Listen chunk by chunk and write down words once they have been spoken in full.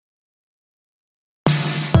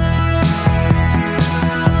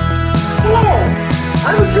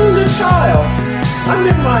child. I'm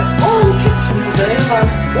in my own kitchen today and I'm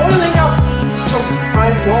boiling up some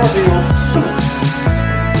primordial soup.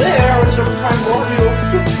 There is a primordial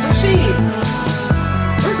soup machine.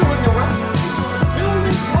 We're doing a recipe for the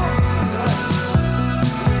building blocks tonight.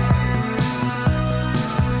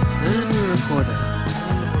 And we're recording.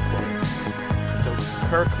 So,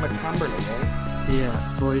 Kirk McCamberley, eh? Yeah,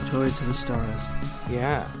 Boy Toy to the Stars.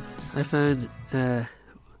 Yeah. I found, do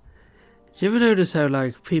you ever notice how,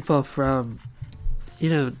 like, people from, you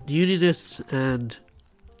know, Unionists and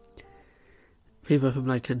people from,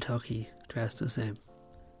 like, Kentucky dress the same?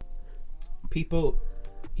 People,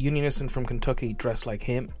 Unionists and from Kentucky, dress like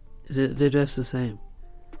him. They dress the same.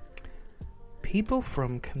 People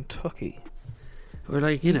from Kentucky. Or,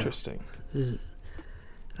 like, you know, Interesting.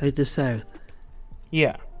 like the South.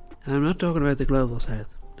 Yeah. And I'm not talking about the global South.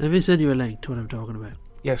 Let me send you a link to what I'm talking about.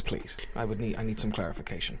 Yes, please. I need some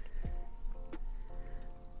clarification.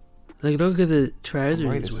 Like, look at the trousers.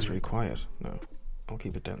 Why this is really quiet. No, I'll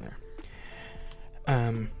keep it down there.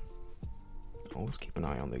 I'll just keep an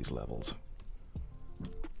eye on these levels.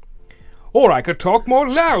 Or I could talk more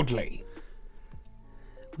loudly.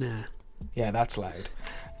 Nah. Yeah, that's loud.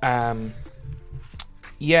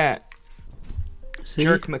 Yeah, See?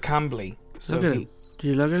 Jerk McCamberley. So Look at him. Did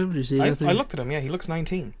you look at him? Did you see that thing? I looked at him. Yeah, he looks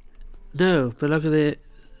 19. No, but look at the...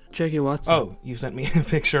 Check your WhatsApp. Oh, you sent me a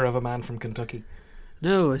picture of a man from Kentucky.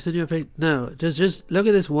 No, I sent you a pic. No, just look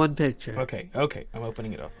at this one picture. Okay, I'm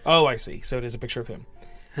opening it up. Oh, I see. So it is a picture of him.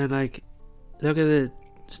 And, like, look at the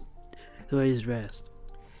way he's dressed.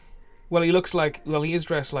 Well, he looks like... Well, he is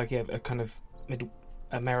dressed like, yeah, a kind of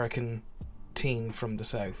mid-American teen from the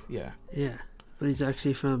South, yeah. Yeah, but he's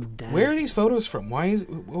actually from Dan. Where are these photos from? Why is...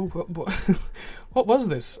 What was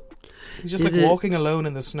this? He's just, Is like, it- walking alone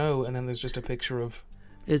in the snow, and then there's just a picture of...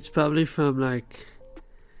 It's probably from, like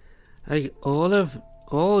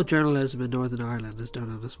all journalism in Northern Ireland is done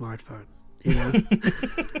on a smartphone, you know?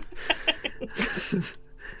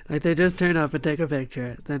 Like, they just turn up and take a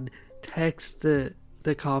picture, then text the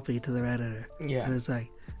copy to their editor. Yeah. And it's like,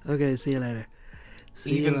 okay, see you later.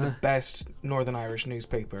 See Even you, the best Northern Irish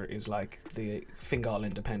newspaper is like the Fingal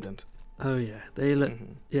Independent. Oh yeah, they look.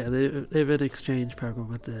 Mhm. Yeah, they have an exchange program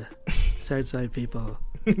with the Southside people.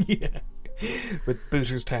 Yeah. With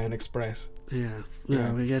Booterstown Express. Yeah,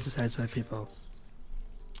 Yeah. we get the Southside people.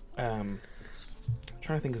 I'm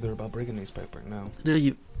trying to think, is there a Balbriggan newspaper? No. No,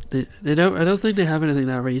 they don't. I don't think they have anything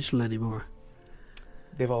that regional anymore.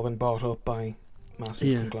 They've all been bought up by massive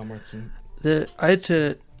Yeah. conglomerates. And There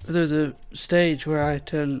was a stage where I had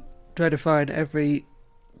to try to find every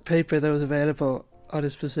paper that was available on a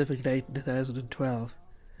specific date in 2012.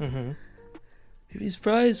 mm-hmm. You'd be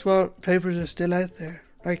surprised what papers are still out there.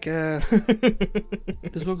 Like,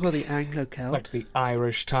 there's one called the Anglo-Celt. Like the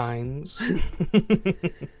Irish Times.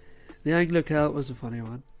 The Anglo-Celt was a funny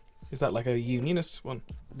one. Is that like a unionist one?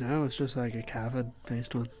 No, it's just like a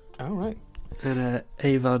Cavan-based one. Oh, right. And a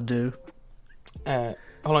Avon Do. Hold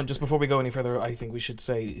on, just before we go any further, I think we should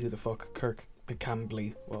say who the fuck Kirk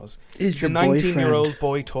McCamberley was. He's The your 19-year-old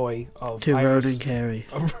boy toy of to Iris. Ronan Carey.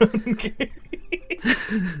 Of Ronan Carey.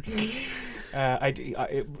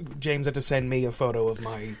 James had to send me a photo of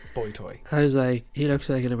my boy toy. I was like, he looks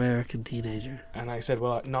like an American teenager. And I said,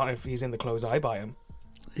 well, not if he's in the clothes I buy him.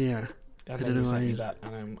 Yeah, And I then don't he know sent why me you- that,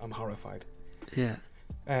 and I'm horrified. yeah.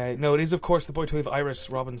 No, it is, of course, the boy toy of Iris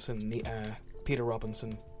Robinson, Peter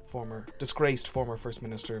Robinson, disgraced former First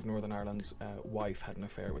Minister of Northern Ireland's wife, had an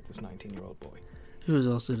affair with this 19-year-old boy. He was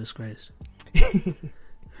also disgraced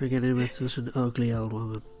for getting with such an ugly old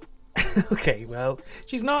woman. Okay, well,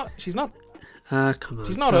 she's not. Ah, come on.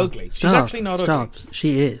 She's not stop. ugly. She's Stop. actually not Stop. ugly.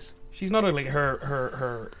 She is. She's not ugly.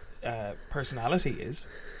 Her personality is.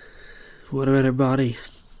 What about her body?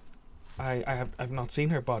 I've not seen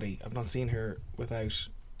her body. I've not seen her without.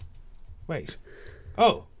 Wait.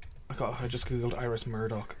 Oh, I just googled Iris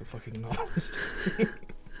Murdoch, the fucking novelist.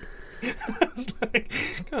 I was like,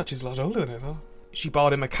 God, she's a lot older than I thought. She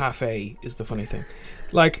bought him a cafe. Is the funny thing,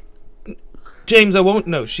 like, James? I won't.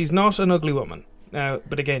 No, she's not an ugly woman. Now,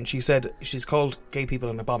 but again, she said she's called gay people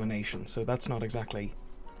an abomination, so that's not exactly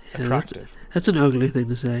Yeah, attractive. That's an ugly thing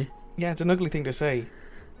to say. Yeah, it's an ugly thing to say.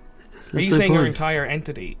 That's Are you my saying her point. entire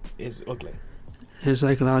entity is ugly? Her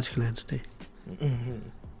psychological entity. Mm-hmm.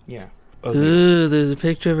 Yeah. Ugliness. There's a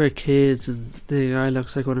picture of her kids, and the guy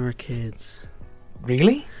looks like one of her kids.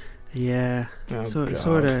 Really? Yeah. Oh, Sort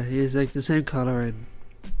God. of. He's like the same colour and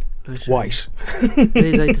White. And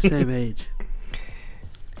he's like the same age.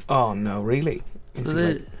 Oh no, really? Is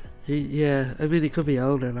Well, he like- yeah, I mean, he could be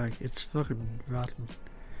older. Like, it's fucking rotten.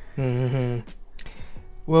 Mhm.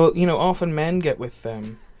 Well, you know, often men get with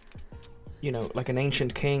you know, like an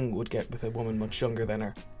ancient king would get with a woman much younger than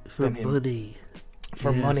her. For than him. money.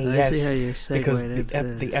 For Yes, money, I yes. see how you're segueing Because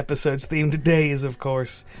into the episode's theme today is, of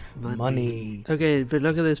course, money. money. Okay, but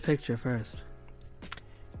look at this picture first.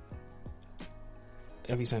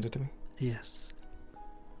 Have you sent it to me? Yes.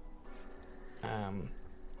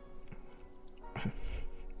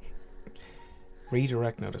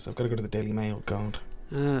 Redirect notice. I've got to go to the Daily Mail. God.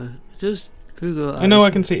 Just Google. I know, I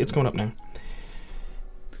can see it's going up now.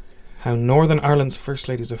 How Northern Ireland's First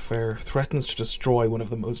Lady's affair threatens to destroy one of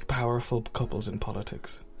the most powerful couples in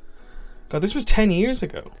politics. God, this was 10 years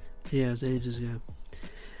ago. Yeah, it was ages ago.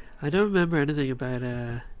 I don't remember anything about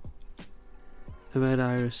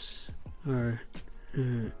Iris or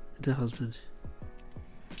the husband.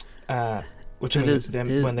 Which I It mean, is- them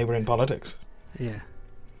it- when they were in politics. Yeah.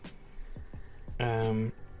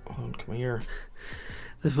 Hold on, come here.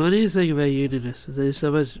 The funniest thing about Unionists is there's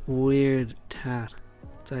so much weird tat.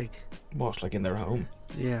 It's like, What, like in their home?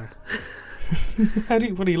 yeah.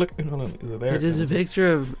 What are you looking? Hold on, is it there? It is a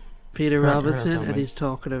picture of Peter Her Robinson, and family. he's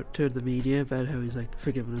talking out to the media about how he's like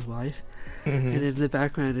forgiving his wife. Mhm. And in the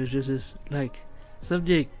background there's just this like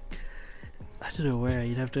something, I don't know where,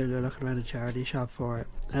 you'd have to go looking around a charity shop for it.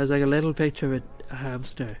 And there's like a little picture of a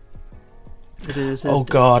hamster. And it says, Oh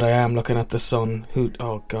God, I am looking at the sun.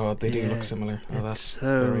 Oh God, they do Yeah, look similar. Oh, it's that's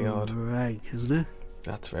so very odd. rank, isn't it?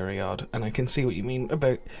 That's very odd. And I can see what you mean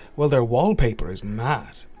about. Well, their wallpaper is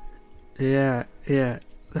mad. Yeah.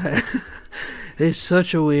 It's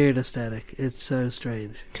such a weird aesthetic. It's so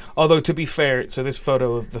strange. Although to be fair, so this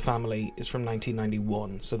photo of the family is from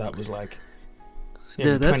 1991. So that was like,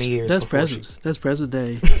 Yeah, 20 years that's before present. That's present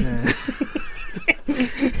day.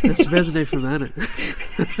 That's present day from Anna.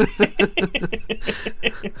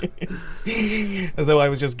 As though I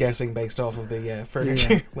was just guessing based off of the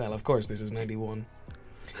furniture. Yeah. Well, of course, this is 91.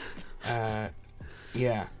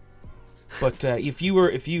 Yeah, but if you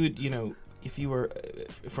were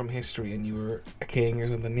from history and you were a king or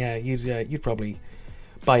something, yeah, you'd probably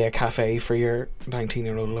buy a cafe for your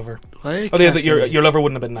 19-year-old lover. Why a Your lover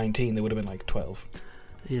wouldn't have been 19; they would have been like 12.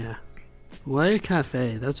 Yeah. Why a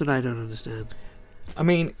cafe? That's what I don't understand. I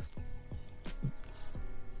mean,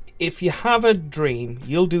 if you have a dream,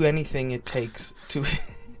 you'll do anything it takes to.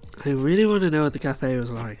 I really want to know what the cafe was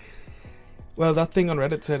like. Well, that thing on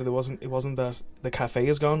Reddit said it wasn't that the cafe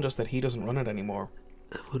is gone, just that he doesn't run it anymore.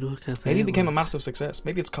 I wonder what cafe Maybe it became a was. massive success.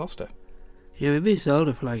 Maybe it's Costa. Yeah, maybe he sold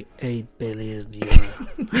it for like 8 billion euro.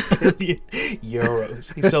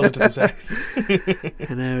 Euros. He sold it to the South.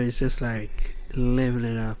 And now he's just like living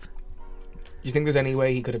it up. Do you think there's any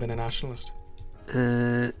way he could have been a nationalist?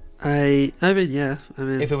 I mean, yeah. I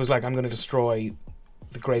mean, If it was like, I'm going to destroy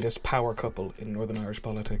the greatest power couple in Northern Irish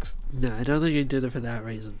politics. no, I don't think he did it for that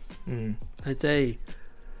reason. Mm. I'd say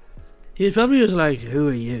he was probably just like, "Who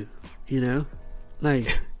are you?" You know,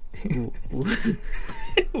 like,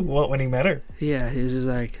 What, when he met her? yeah. He was just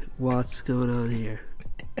like, "What's going on here?"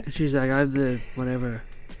 And she's like, "I'm the whatever,"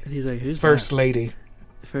 and he's like, "Who's First that?" lady.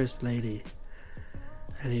 First lady?"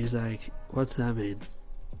 And he was like, "What's that mean?"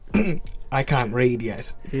 I can't read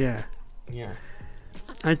yet. Yeah. Yeah.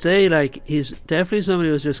 I'd say like he's definitely somebody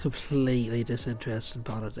who was just completely disinterested in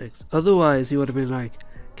politics. Otherwise, he would have been like,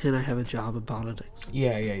 "Can I have a job in politics?"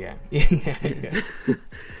 Yeah. Yeah.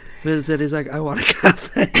 But instead, he's like, "I want a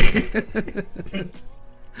cafe."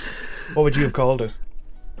 What would you have called it?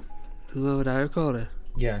 What would I have called it?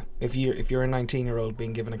 Yeah. If you're a 19-year-old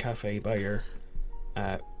being given a cafe by your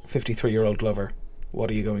 53-year-old lover,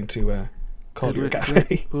 what are you going to call your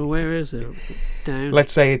cafe? Well, where is it? Down.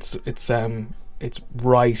 Let's say it's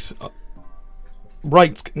right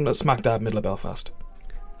smack dab middle of Belfast.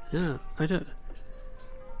 No, I don't.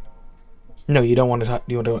 No, you don't want to.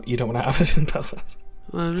 You don't want to have it in Belfast.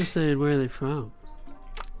 Well, I'm just saying, where are they from?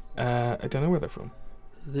 I don't know where they're from.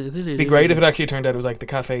 It'd It'd be great if it actually turned out it was like the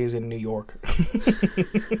cafe is in New York.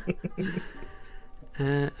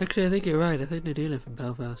 Actually, I think you're right. I think they do live in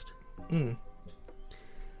Belfast. Mm.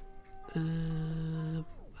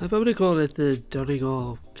 I probably call it the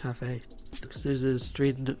Donegal Cafe because there's a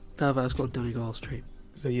street in Belfast called Donegal Street.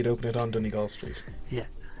 So you'd open it on Donegal Street. Yeah.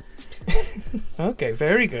 Okay,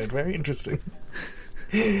 very good, very interesting.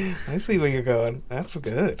 I see where you're going. That's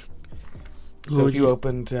good. So Well, if you you-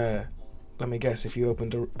 opened, let me guess, if you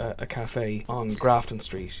opened a cafe on Grafton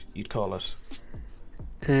Street, you'd call it.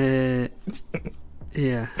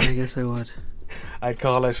 Yeah, I guess I would. I'd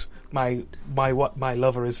call it my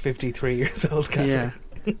lover is 53 years old cafe.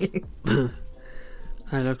 Yeah.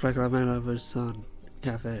 I look like I'm my lover's son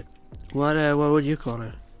cafe. What would you call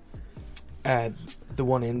it? The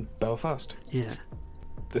one in Belfast, Yeah.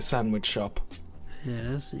 the sandwich shop. Yeah,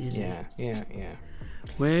 that's easy. Yeah.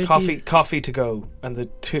 Where Coffee to go, and the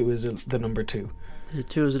 2 is the number 2. The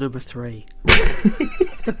 2 is the number 3.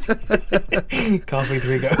 Coffee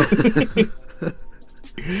 3 go.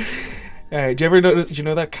 Do you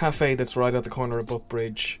know that cafe that's right at the corner of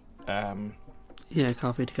Buckbridge? Yeah,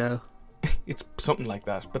 coffee to go. It's something like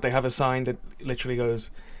that, but they have a sign that literally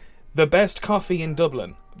goes, "The best coffee in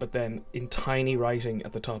Dublin," but then in tiny writing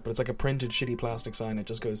at the top, but it's like a printed shitty plastic sign. It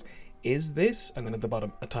just goes, "Is this?" and then at the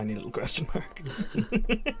bottom a tiny little question mark.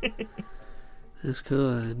 That's cool.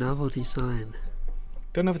 A novelty sign.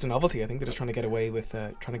 Don't know if it's a novelty. I think they're just trying to get away with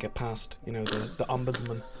trying to get past, the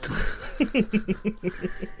ombudsman.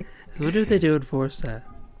 I wonder if they do enforce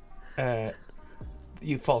that.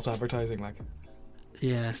 You false advertising, like.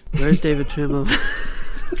 Yeah. Where's David Trimble?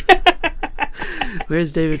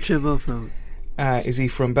 Where's David Trimble from? Is he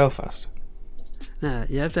from Belfast? Nah,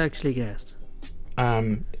 you have to actually guess.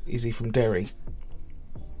 Is he from Derry?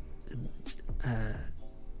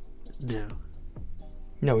 No.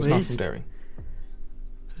 No, he's not from Derry.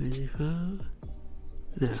 Where's he from?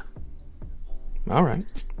 No. All right.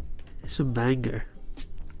 He's from Bangor.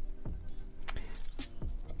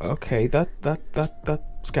 Okay, that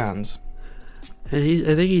scans. And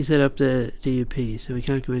I think he set up the DUP, so we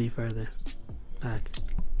can't go any further back.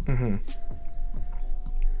 Mm-hmm.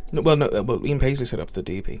 Well, Ian Paisley set up the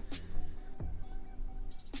DUP.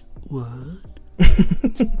 What?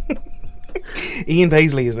 Ian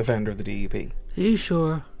Paisley is the founder of the DUP. Are you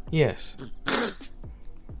sure? Yes.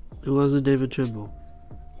 It wasn't David Trimble.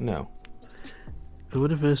 No. I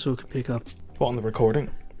wonder if Ursula could pick up. What, on the recording?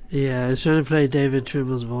 Yeah, I was trying to play David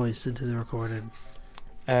Trimble's voice into the recording.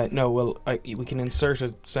 No, well, we can insert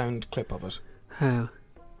a sound clip of it. How?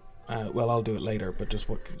 Well, I'll do it later, but just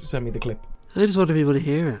send me the clip. I just want people to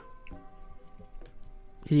hear it.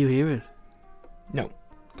 Can you hear it? No,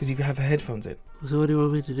 because you have headphones in. So what do you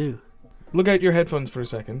want me to do? Look out your headphones for a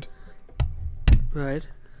second. Right.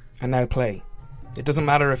 And now play. It doesn't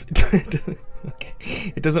matter if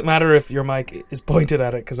okay. It doesn't matter if your mic is pointed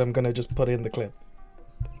at it, because I'm gonna just put in the clip.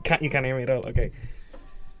 You can't hear me at all. Okay.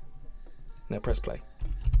 Now press play.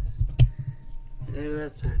 There,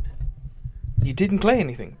 that's it. You didn't play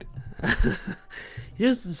anything. You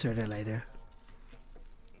just insert it later.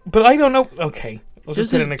 But I don't know. Okay, we'll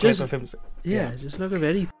just put in a clip of him. Yeah, just look at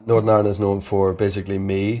any. Northern Ireland is known for basically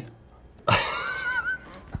me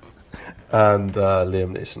and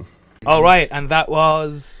Liam Neeson. All right, and that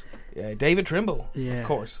was David Trimble, Yeah. of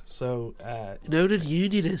course. So, Noted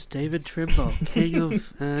unionist David Trimble, King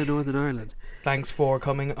of Northern Ireland. thanks for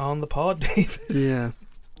coming on the pod, David. Yeah.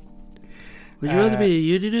 Would you rather be a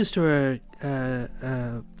unionist or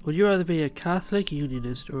would you rather be a Catholic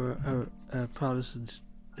unionist or a Protestant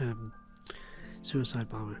suicide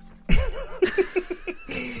bomber?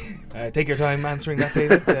 Take your time answering that,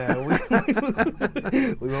 David.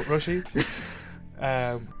 We won't rush you.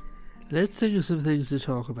 Let's think of some things to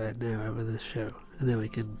talk about now over this show, and then we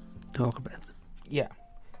can talk about them. Yeah.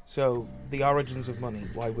 So, the origins of money.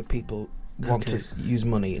 Why would people want to use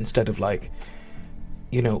money instead of, like,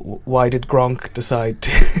 why did Gronk decide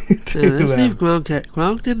to... Let's leave Gronk.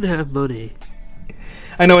 Gronk didn't have money.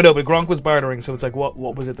 I know, but Gronk was bartering, so it's like, what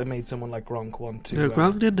was it that made someone like Gronk want to... No,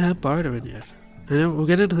 Gronk didn't have bartering yet. I know, we'll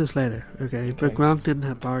get into this later, okay? But Gronk didn't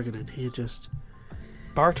have bargaining. He just...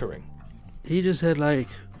 Bartering? He just had, like...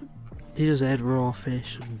 He just ate raw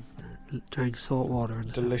fish and drank salt water.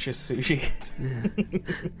 And delicious sushi. Yeah.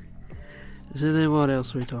 So then what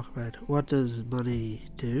else we talk about? What does money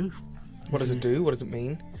do? What does it do? What does it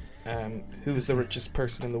mean? Who is the richest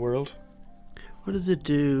person in the world? What does it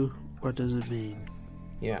do? What does it mean?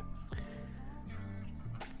 Yeah.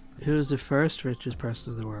 Who is the first richest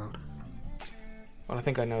person in the world? Well, I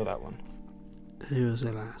think I know that one. And who was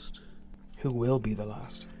the last? Who will be the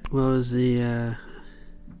last? What was the...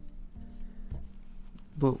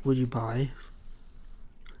 What will you buy?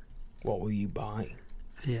 What will you buy?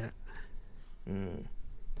 Yeah.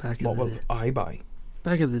 Back in what the will day. I buy?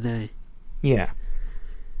 Back in the day. Yeah.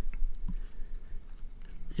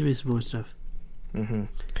 Give me some more stuff.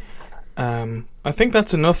 I think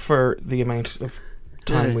that's enough for the amount of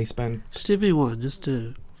time we spend. Just give me one, just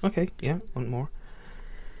to... Okay, yeah, one more.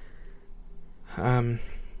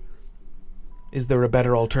 Is there a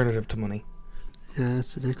better alternative to money? Yeah,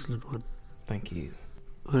 that's an excellent one. Thank you.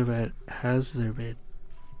 What about, has there been?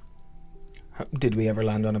 Did we ever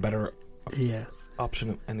land on a better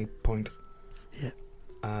option at any point? Yeah.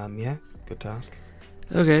 Yeah, good task.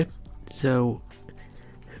 Okay, so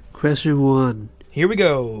question 1. Here we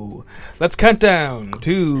go. Let's count down.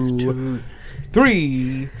 2,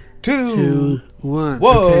 3, 2, 1.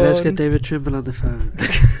 1. Okay, let's get David Trimble on the phone.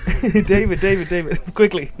 David,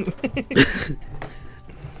 quickly.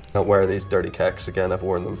 Can't wear these dirty kecks again. I've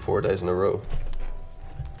worn them 4 days in a row.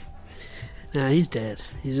 Nah, he's dead.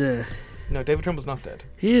 He's No, David Trimble's not dead.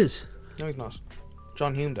 He is. No, he's not.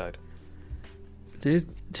 John Hume died. Dude,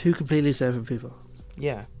 two completely separate people.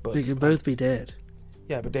 Yeah, but They can both be dead.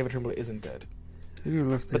 yeah, but David Trimble isn't dead. I'm gonna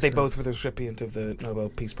look But this they up. both were the recipient of the Nobel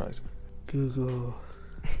Peace Prize. Google.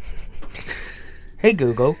 Hey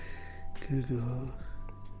Google,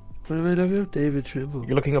 What am I looking up? David Trimble.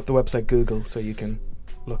 you're looking up the website Google so you can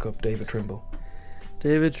look up David Trimble.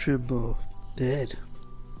 David Trimble. Dead.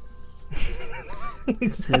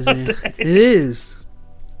 It says here. It is.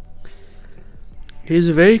 He's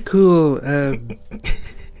a very cool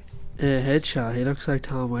headshot. He looks like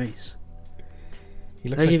Tom Waits. He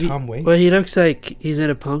looks like if Tom Waits. Well, he looks like he's in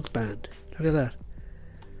a punk band. Look at that.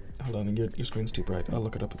 Hold on, your screen's too bright. I'll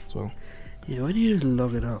look it up as well. Yeah, why do you just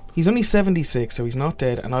look it up? He's only 76, so he's not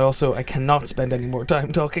dead. And I cannot spend any more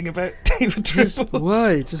time talking about David Just, Trimble.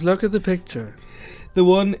 why? Just look at the picture. The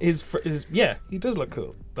one is yeah, he does look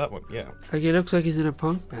cool. That one, yeah. Like, he looks like he's in a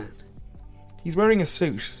punk band. He's wearing a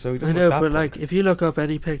suit, so he I doesn't know, look that but punk. like, if you look up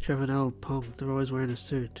any picture of an old punk, they're always wearing a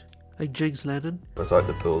suit. Like Jinx Lennon. I was out in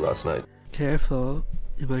the pool last night. Careful,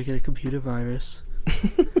 you might get a computer virus.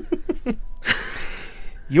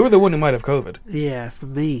 You're the one who might have COVID. Yeah, for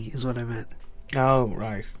me is what I meant. Oh,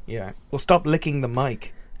 right. Yeah. Well, stop licking the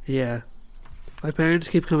mic. Yeah. My parents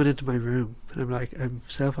keep coming into my room, and I'm like, I'm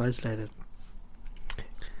self-isolated.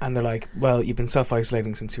 And they're like, well, you've been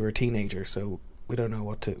self-isolating since you were a teenager, so we don't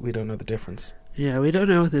know the difference. Yeah, we don't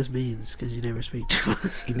know what this means, because you never speak to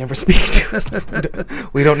us. You never speak to us.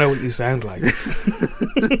 We don't know what you sound like.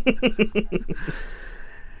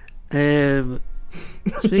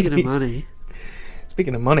 Speaking of money,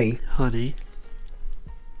 Speaking of money, honey,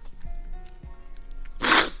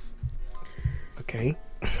 okay.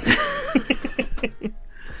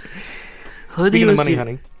 honey Speaking was of money, the,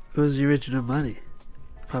 honey. was the original money.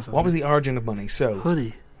 Probably. What was the origin of money? So,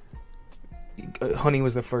 honey? honey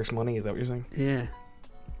was the first money, is that what you're saying? Yeah.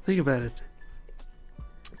 Think about it.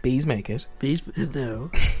 Bees make it. Bees, no.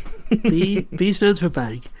 B stands for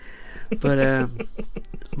bank, but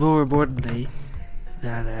more importantly,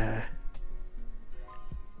 that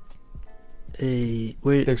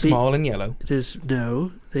They're small and yellow,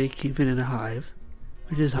 they keep it in a hive,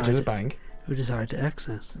 which is which hard is a bank, which is hard to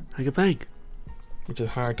access, like a bank. which is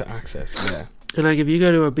hard to access, yeah. And like if you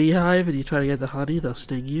go to a beehive and you try to get the honey, they'll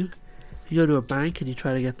sting you. If you go to a bank and you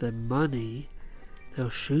try to get the money, they'll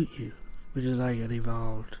shoot you, which is like an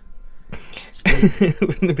evolved sting.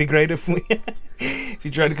 Wouldn't it be great if if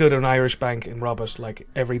you tried to go to an Irish bank and rob it, like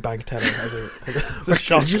every bank teller has a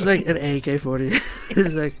shotgun. It's just like an AK-40.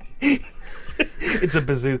 It's like It's a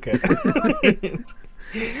bazooka.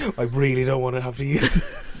 I really don't want to have to use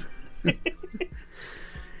this.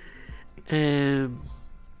 and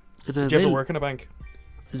Did you ever work in a bank?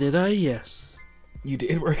 Did I? Yes. You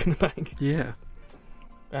did work in a bank? Yeah.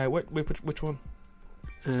 Which one?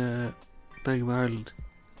 Bank of Ireland.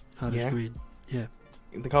 Cottage Yeah. Green. Yeah.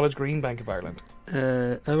 The College Green Bank of Ireland.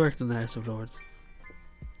 I worked in the House of Lords.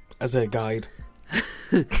 As a guide.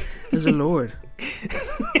 As a lord.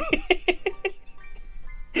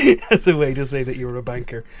 As a way to say that you were a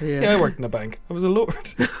banker. Yeah, I worked in a bank. I was a lord.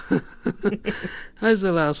 I was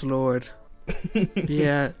the last lord.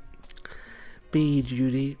 Yeah. B.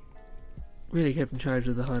 Judy. Really kept in charge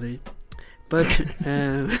of the honey. But,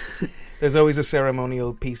 There's always a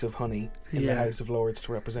ceremonial piece of honey in the Yeah. House of Lords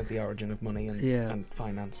to represent the origin of money and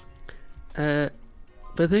finance. but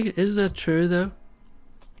I think, isn't that true though?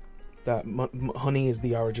 That honey is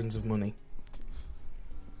the origins of money.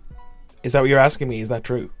 Is that what you're asking me? Is that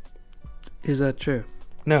true? Is that true?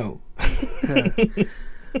 No.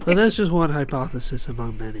 Well, that's just one hypothesis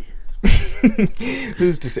among many.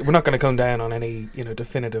 Who's to say? We're not going to come down on any,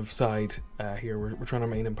 definitive side here. We're trying to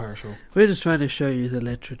remain impartial. We're just trying to show you the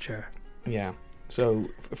literature. Yeah. So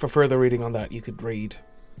for further reading on that, you could read.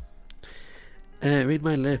 Read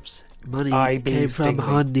my lips. Money I be came from stinging.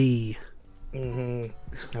 honey.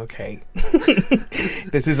 Okay.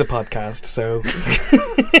 This is a podcast, so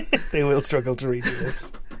they will struggle to read your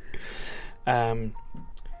lips.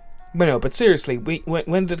 But seriously,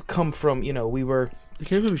 when did it come from? We were It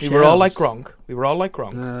came from we were all like shells.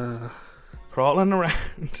 Gronk. Crawling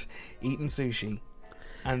around, eating sushi,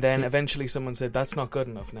 and then eventually someone said, "That's not good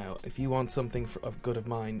enough. Now, if you want something of good of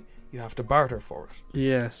mine, you have to barter for it."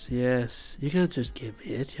 Yes. You can't just give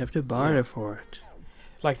me it. You have to barter for it.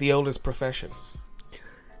 Like the oldest profession,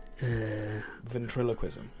 Uh,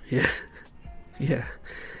 ventriloquism. yeah. You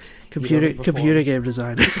Computer don't perform. computer game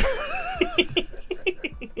designer.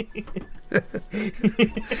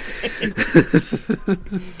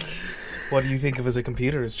 what you think of as a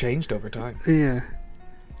computer has changed over time. Yeah.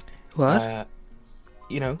 What?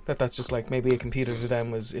 You know, that's just like maybe a computer to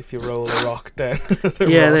them was if you roll a rock down. The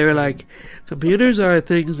Yeah, rock. they were like, computers are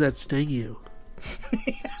things that sting you.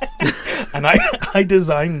 And I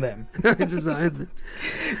designed them. I designed them.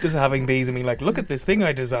 Just having bees and being like, look at this thing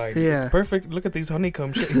I designed. Yeah. It's perfect. Look at these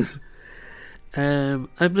honeycomb shapes. I'm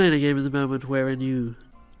playing a game at the moment wherein you...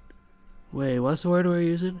 Wait, what's the word we're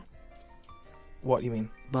using? What you mean?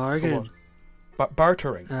 Bargain.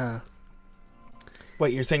 Bartering. Ah,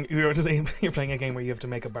 Wait, you're saying you're playing a game where you have to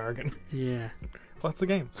make a bargain. yeah. What's the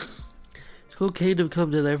game? It's called Kingdom Come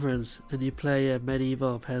Deliverance, and you play a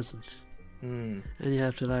medieval peasant, Hmm. and you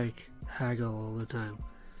have to, like, haggle all the time.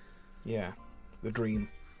 Yeah. The dream.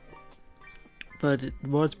 But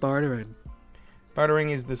what's bartering? Bartering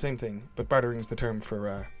is the same thing, but bartering is the term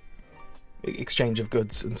for exchange of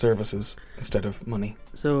goods and services instead of money.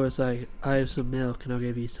 So it's like, I have some milk, and I'll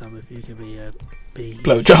give you some if you give me a bee.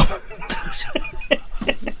 Blowjob.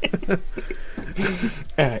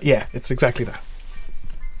 Yeah, it's exactly that.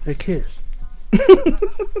 A kiss.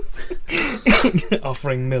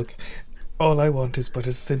 Offering milk. All I want is but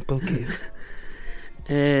a simple kiss.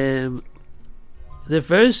 The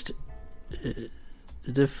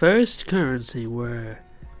first currency were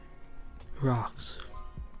rocks.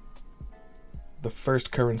 The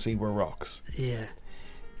first currency were rocks. Yeah.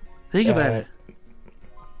 Think about it.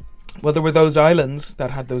 Well, there were those islands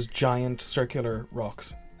that had those giant circular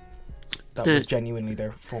rocks. That was genuinely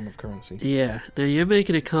their form of currency. Yeah. Now you're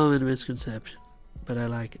making a common misconception, but I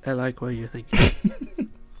like what you're thinking.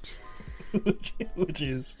 Which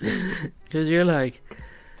is... Because you're like,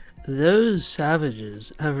 those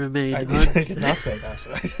savages have remained I did not say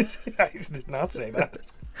that. I did not say that.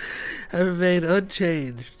 have remained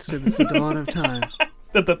unchanged since the dawn of time.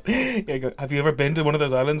 Have you ever been to one of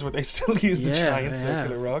those islands where they still use the Yeah, giant I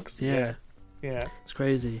circular have. rocks? Yeah. Yeah. It's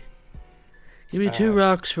crazy. Give me 2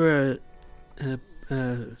 rocks for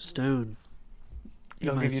a stone.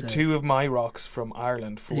 I'll might give you say. 2 of my rocks from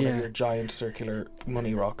Ireland for one of Yeah. your giant circular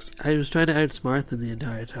money rocks. I was trying to outsmart them the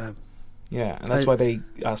entire time. Yeah, and that's why they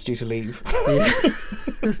asked you to leave. Yeah.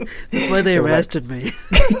 That's why they You're right. arrested me.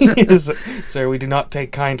 Sir, we do not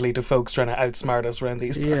take kindly to folks trying to outsmart us around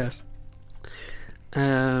these parts.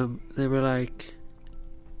 They were like,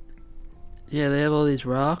 yeah, they have all these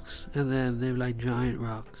rocks, and then they have like giant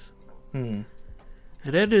rocks. Hmm.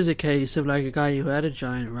 And then there's a case of like a guy who had a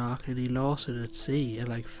giant rock and he lost it at sea and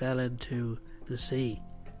like fell into the sea.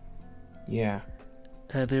 Yeah.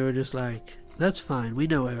 And they were just like, that's fine, we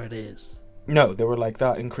know where it is. No, they were like,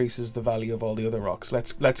 that increases the value of all the other rocks.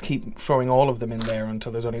 Let's keep throwing all of them in there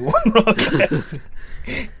until there's only one rock left.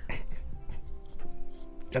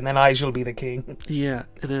 And then I shall be the king. Yeah,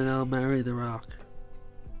 and then I'll marry the rock.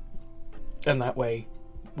 And that way,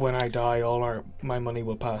 when I die, my money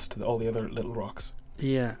will pass to all the other little rocks.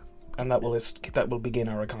 Yeah. And that will begin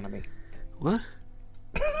our economy. What?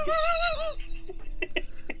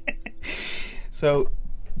 So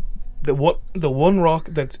the one rock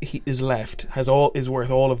that is left is worth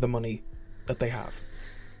all of the money that they have.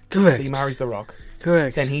 Correct. So he marries the rock.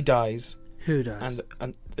 Correct. Then he dies, Who does?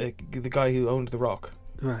 and the guy who owned the rock,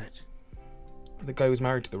 Right. the guy was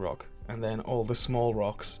married to the rock, and then all the small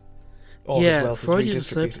rocks, all his Yeah, wealth is Freudian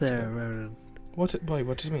slip redistributed to there, them. Ronan.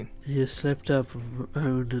 What do you mean? You slipped up,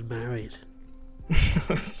 owned and married.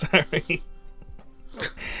 Sorry.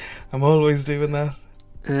 I'm always doing that.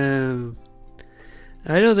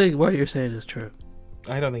 I don't think what you're saying is true.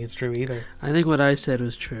 I don't think it's true either. I think what I said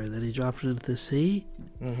was true, that he dropped it into the sea,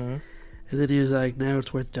 Mm-hmm. and then he was like, now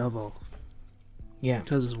it's worth double, Yeah.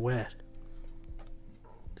 because it's wet.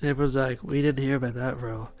 And everyone's like, we didn't hear about that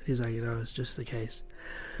rule. He's like, it's just the case.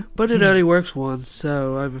 But it only works once,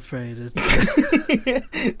 so I'm afraid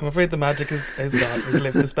it's... I'm afraid the magic is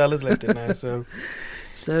gone. The spell is lifted now, so...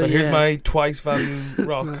 So, But here's yeah. my twice value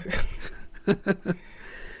rock. That's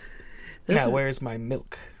Now, where's my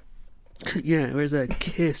milk? Yeah, where's that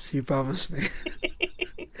kiss you promised me?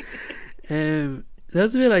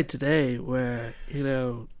 That's a bit like today, where,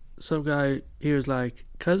 some guy, he was like,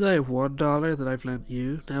 because I have $1 that I've lent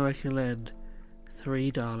you, now I can lend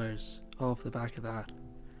 $3 off the back of that.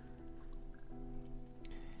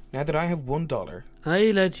 Now that I have $1,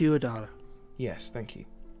 I lent you $1. yes, thank you.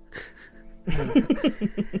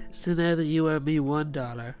 So now that you owe me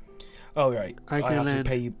 $1, Oh, right. I I can have lend- to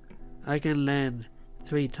pay you. I can lend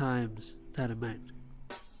 3 times that amount.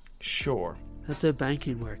 Sure. That's how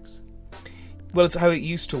banking works. Well, it's how it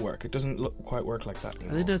used to work. It doesn't quite work like that I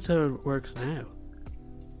anymore. think that's how it works now.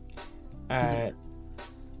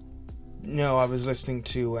 No, I was listening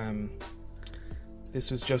to... this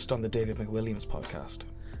was just on the David McWilliams podcast.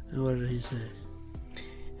 And what did he say?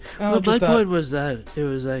 Oh, Well, my just that. point was that it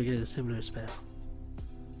was like a similar spell.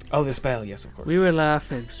 Oh, the spell, yes, of course. We were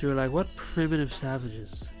laughing because we were like, what primitive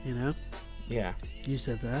savages, you know? Yeah. You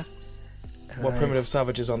said that. And What I- primitive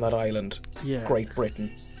savages on that island? Yeah. Great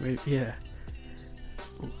Britain. Yeah.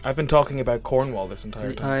 I've been talking about Cornwall this entire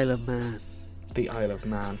The time. Isle of Man. The Isle of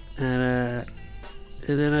Man. And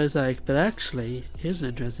then I was like, but actually, here's an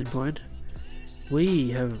interesting point.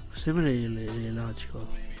 We have similarly illogical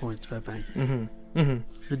points about banking. Mm-hmm.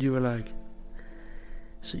 Mm-hmm. And you were like,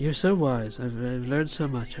 so you're so wise. I've learned so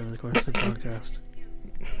much over the course of the podcast.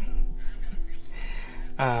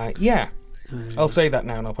 Yeah. I'll say that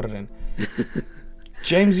now and I'll put it in.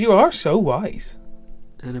 James, you are so wise.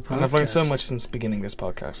 And a podcast. And I've learned so much since beginning this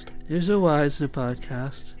podcast. You're so wise in a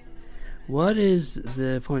podcast. What is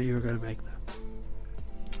the point you were going to make, though?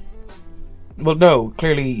 Well, no,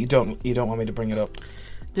 clearly you don't want me to bring it up.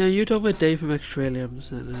 No, you're talking about Dave from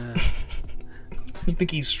McStrilliams, and You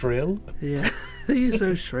think he's shrill? yeah, I think he's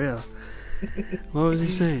so shrill. What was he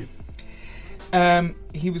saying?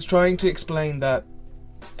 He was trying to explain that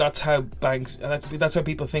that's how banks, that's how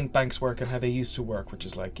people think banks work and how they used to work, which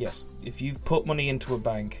is like, yes, if you've put money into a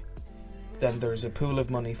bank, then there's a pool of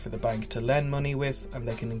money for the bank to lend money with, and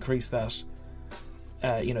they can increase that,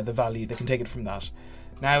 the value, they can take it from that.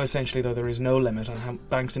 Now, essentially, though, there is no limit on how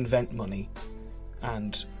banks invent money,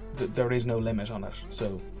 and there is no limit on it,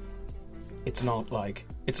 so it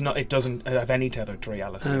doesn't have any tether to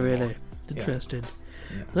reality Oh, anymore. really? Yeah. Interesting.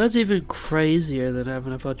 Yeah. That's even crazier than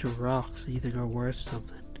having a bunch of rocks that you think are worth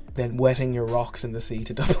something. Then wetting your rocks in the sea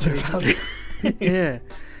to double their value. Yeah,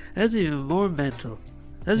 that's even more mental.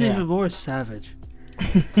 That's Yeah. even more savage.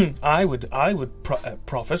 I would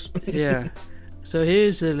profit. Yeah. So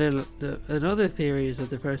here's another theory is that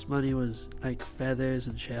the first money was like feathers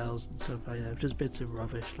and shells and stuff like that, just bits of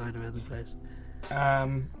rubbish lying around the place.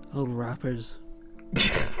 Old wrappers.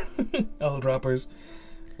 Old rappers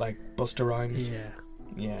like Busta Rhymes.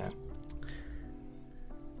 Yeah.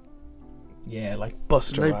 Yeah, like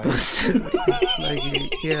Busta Like Rhymes.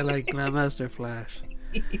 like Grandmaster Flash.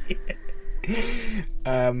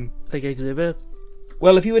 Like Exhibit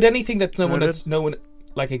Well, if you had anything that no Murdered? one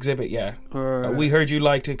like Exhibit, yeah. or We heard you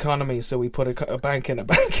liked economy, so we put a bank in a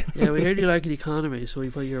bank. yeah, we heard you like an economy, so we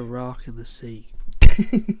put your rock in the sea.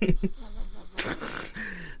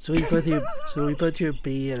 So we put your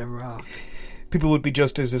bee in a rock. People would be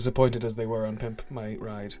just as disappointed as they were on Pimp My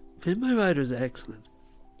Ride. Pimp My Ride was excellent.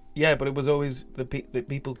 Yeah, but it was always the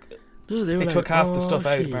people. No, They were took like, half the "Oh, stuff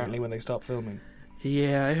out shit." apparently when they stopped filming.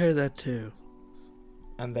 Yeah, I heard that too.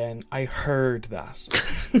 And then I heard that.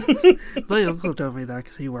 My uncle told me that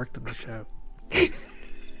because he worked on the show.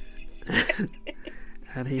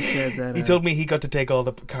 And he said that He told me he got to take all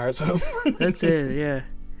the cars home. that's it.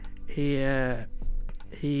 Yeah,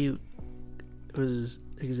 he was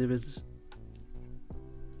Exhibit's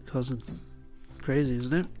cousin. Crazy,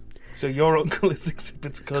 isn't it? So your uncle is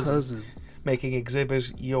Exhibit's cousin. Making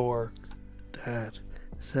Exhibit your Dad.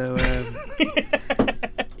 So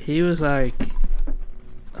he was like,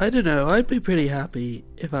 I don't know, I'd be pretty happy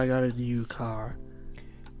if I got a new car.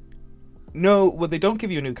 No, well, they don't give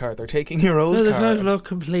you a new car. They're taking your old No, the car. cars look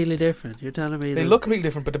completely different. You're telling me They that, look completely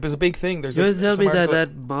different, but it was a big thing. There's you're a telling some me that article-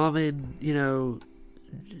 that mom in,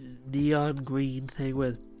 neon green thing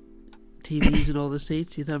with TVs in all the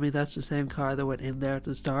seats, you tell me that's the same car that went in there at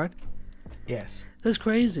the start? Yes. That's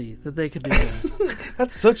crazy that they could do that.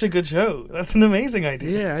 That's such a good show. That's an amazing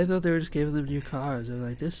idea. Yeah, I thought they were just giving them new cars. I was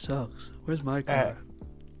like, this sucks. Where's my car?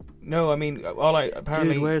 No, I mean,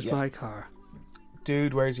 apparently... Dude, where's yeah. my car?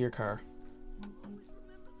 Dude, where's your car?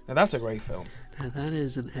 Now that's a great film. Now that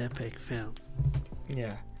is an epic film.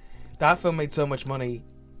 Yeah. That film made so much money.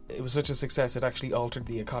 It was such a success, it actually altered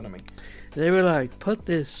the economy. They were like, put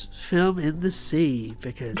this film in the sea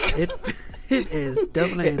because it is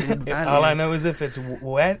doubling in value. All I know is if it's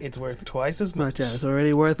wet, it's worth twice as much. But yeah, it's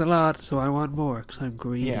already worth a lot, so I want more because I'm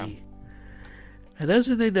greedy. Yeah. And that's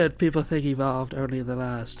the thing that people think evolved only in the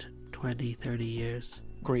last 20, 30 years.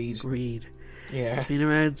 Greed. Greed. Yeah. It's been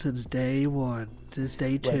around since day one, since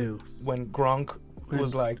day two. When Gronk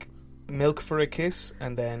was like, milk for a kiss,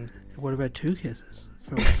 and then... What about 2 kisses?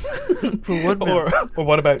 For one milk. Or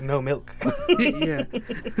what about no milk? Yeah.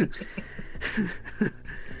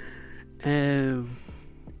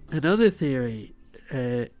 Another theory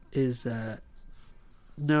is that...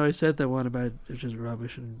 No, I said that one about just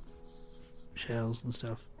rubbish and shells and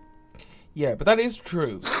stuff. Yeah, but that is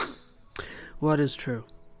true. What is true?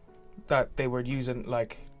 That they were using,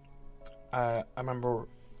 like... I remember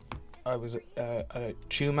I was at a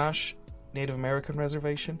Chumash Native American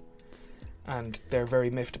reservation, and they're very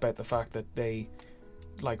miffed about the fact that they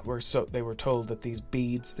like they were told that these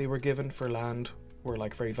beads they were given for land were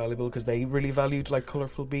like very valuable because they really valued like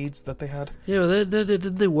colourful beads that they had. Yeah, well,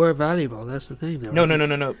 they were valuable. That's the thing.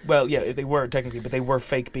 No. Well, yeah, they were technically, but they were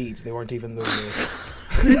fake beads. They weren't even the real.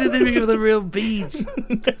 They didn't even give them the real beads.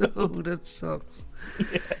 Oh, that sucks.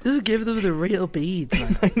 Yeah. Just give them the real beads.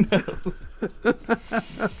 Like. I know. Oh,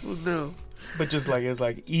 no. But just like, it was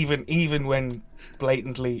like, even when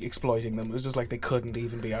blatantly exploiting them, it was just like they couldn't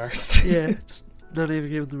even be arsed. Yeah, it's not even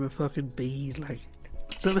giving them a fucking bead. Like,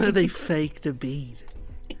 somehow they faked a bead.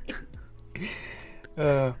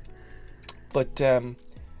 Yeah,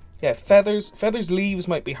 feathers, leaves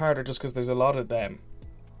might be harder just because there's a lot of them.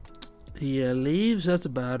 Yeah, leaves, that's a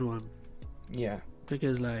bad one. Yeah.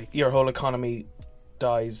 Because, like... your whole economy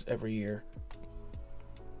dies every year.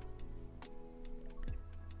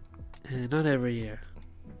 Not every year.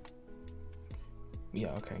 Yeah,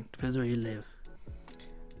 okay. Depends where you live.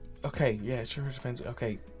 Okay, yeah, sure, it depends.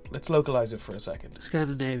 Okay, let's localize it for a second.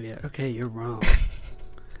 Scandinavia. Okay, you're wrong.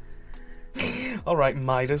 Alright,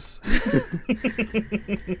 Midas.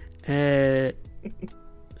 But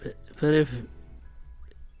if...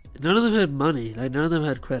 none of them had money. Like, none of them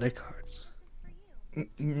had credit cards.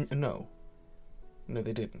 No. No,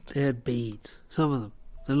 they didn't. They had beads. Some of them.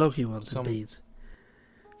 The lucky ones had Some. beads.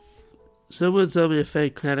 Someone sold me a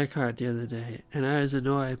fake credit card the other day, and I was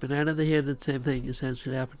annoyed. But now that they hear that the same thing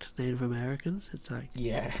essentially happened to Native Americans, it's like,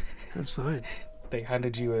 yeah, that's fine. They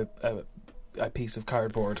handed you a piece of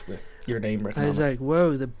cardboard with your name written on it. I was like,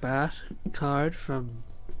 whoa, the Bat card from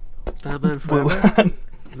Batman Forever?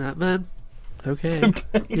 Batman? Okay.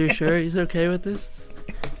 You sure he's okay with this?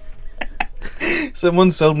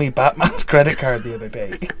 Someone sold me Batman's credit card the other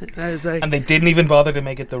day. I was like, and they didn't even bother to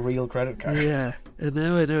make it the real credit card. yeah. And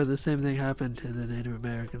now I know the same thing happened to the Native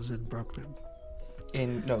Americans in Brooklyn.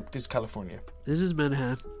 No, this is California. This is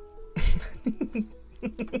Manhattan.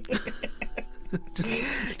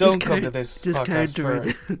 Don't come to this just podcast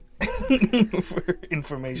for for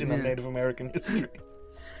information on Native American history.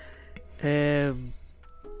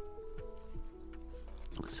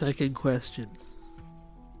 Second question.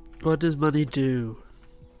 What does money do?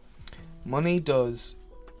 Money does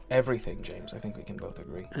everything, James. I think we can both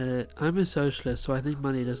agree. I'm a socialist, so I think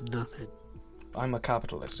money does nothing. I'm a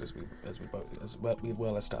capitalist, as we've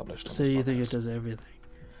well established. On So this you podcast. think it does everything?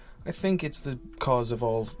 I think it's the cause of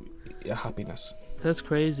all happiness. That's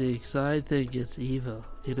crazy, because I think it's evil.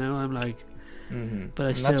 You know, I'm like, but I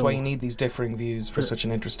and still. that's why you need these differing views for such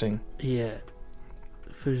an interesting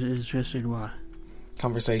for interesting what?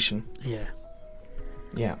 conversation. Yeah.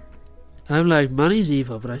 Yeah. I'm like, money's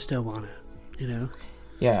evil, but I still want it. You know.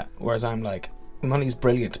 Yeah. Whereas I'm like, money's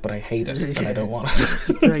brilliant, but I hate it and I don't want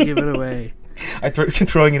it. But I give it away.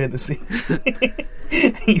 Throwing it in the sea.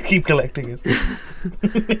 You keep collecting it.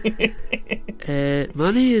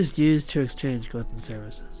 Money is used to exchange goods and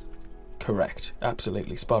services. Correct.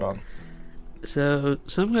 Absolutely. Spot on. So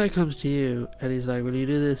some guy comes to you and he's like, will you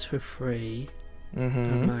do this for free?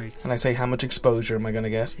 I'm like, and I say, how much exposure am I going to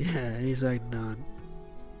get? yeah, and he's like, none.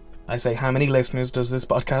 I say, how many listeners does this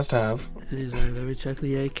podcast have? And he's like, let me check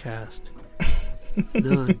the Acast.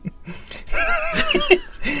 None.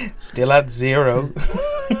 Still at 0.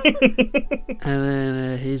 And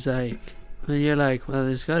then he's like, well, you're like, well,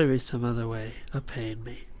 there's got to be some other way of paying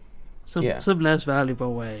me. Some less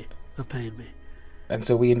valuable way of paying me. And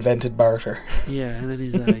so we invented barter. Yeah, and then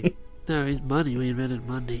he's like, no, it's money. We invented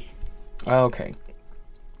money. Okay.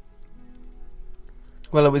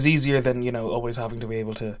 Well, it was easier than, always having to be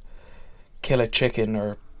able to kill a chicken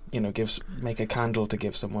or, make a candle to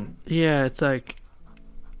give someone. Yeah, it's like,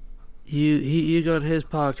 you got his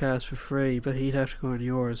podcast for free, but he'd have to go on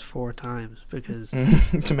yours 4 times because...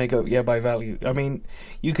 to make up, by value. I mean,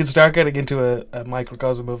 you could start getting into a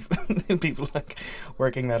microcosm of people like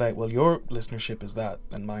working that out. Well, your listenership is that,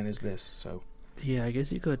 and mine is this, so... Yeah, I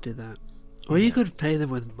guess you could do that. Or you could pay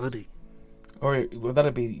them with money. Or, well,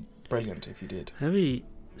 that'd be brilliant if you did. That'd be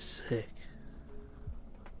sick.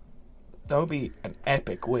 That would be an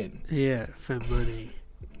epic win. Yeah, for money.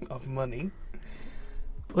 Of money.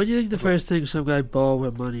 What do you think the first thing some guy bought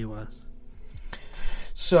with money was?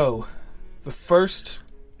 So, the first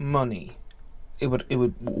money,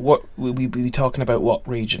 we'd be talking about what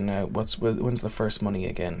region now? When's the first money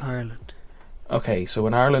again? Ireland. Okay, so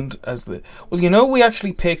in Ireland, we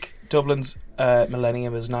actually pick Dublin's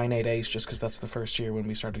millennium as 988 just because that's the first year when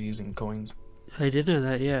we started using coins. I did know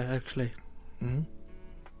that, yeah, actually. Mm-hmm.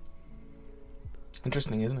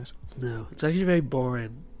 Interesting, isn't it? No, it's actually very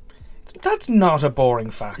boring. That's not a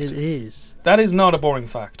boring fact. It is. That is not a boring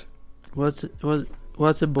fact. What's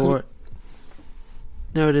a boring?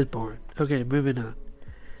 No, it is boring. Okay, moving on.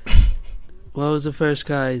 What was the first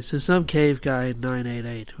guy? So some cave guy in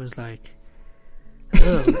 988 was like,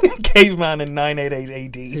 oh, Caveman in 988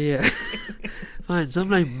 AD. yeah. Fine, some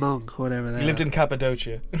like monk, whatever that He lived in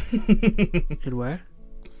Cappadocia. In where?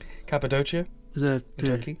 Cappadocia Is that in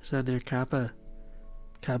Turkey. Is that near Capra?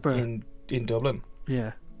 In Dublin.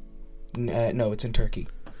 Yeah. No, it's in Turkey.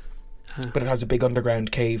 Huh. But it has a big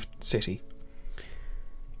underground cave city.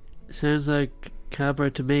 Sounds like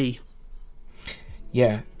Capra to me.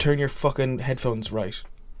 Yeah, turn your fucking headphones right.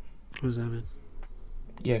 What does that mean?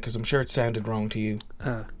 Yeah, because I'm sure it sounded wrong to you.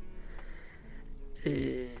 Oh.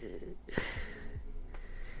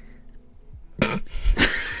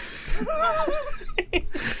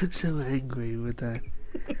 I'm so angry with that.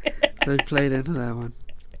 I played into that one.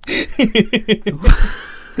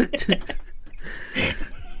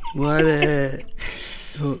 What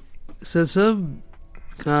so some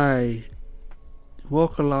guy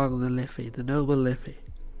walk along the Liffey, the noble Liffey.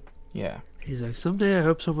 Yeah. He's like, someday I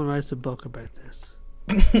hope someone writes a book about this.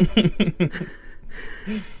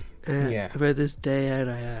 Yeah. About this day out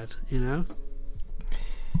I had, you know?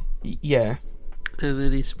 Yeah. And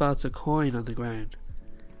then he spots a coin on the ground.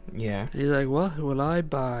 Yeah. And he's like, what will I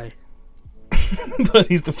buy? But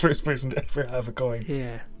he's the first person to ever have a coin.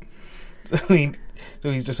 Yeah. So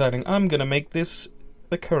he's deciding, I'm going to make this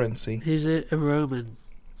the currency. He's a Roman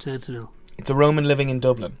sentinel. It's a Roman living in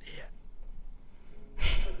Dublin.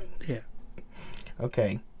 Yeah.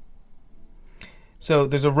 Okay. So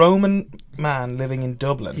there's a Roman man living in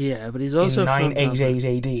Dublin. Yeah, but he's also in from 988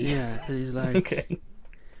 AD. Dublin. Yeah, and he's like, Okay.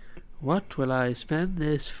 what will I spend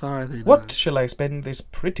this farthing on? What shall I spend this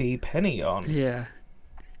pretty penny on? Yeah.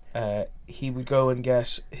 He would go and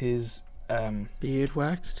get his Beard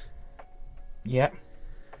waxed? yeah.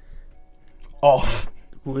 Off.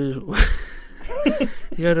 You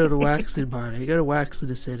go to the waxing party. You go to Wax in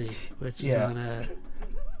the City, which is on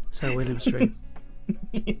St. William Street.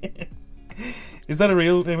 Yeah. Is that a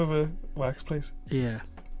real name of a wax place? Yeah.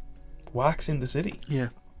 Wax in the City. Yeah.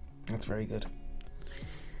 That's very good.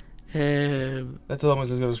 Um, That's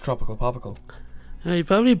almost as good as Tropical Popical. you'd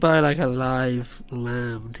probably buy like a live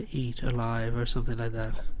lamb to eat alive or something like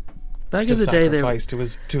that. Back To in the day, they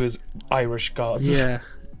sacrifice to his Irish gods. yeah.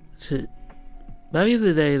 Back in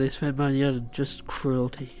the day, they spent money on just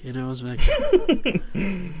cruelty. You know, it was like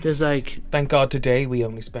there's like Thank God today we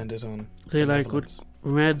only spend it on. they like would benevolence.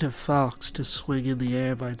 rent a fox to swing in the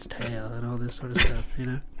air by its tail and all this sort of stuff. You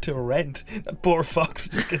know. To rent. That poor fox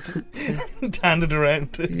just gets handed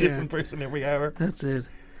around to a Yeah. different person every hour. That's it.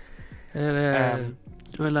 And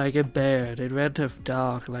or like a bear, they'd rent a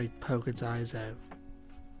dog and like poke its eyes out.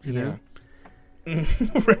 You know?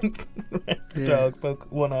 rent the Yeah. dog,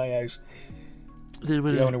 poke one eye out. Then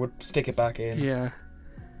when The owner would stick it back in, yeah,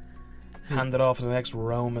 hand it off to the next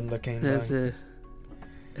Roman that came that's down.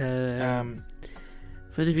 it.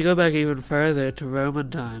 But if you go back even further to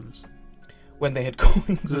Roman times, When they had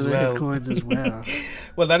coins as they well. had coins as well.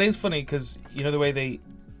 Well, that is funny because you know the way they.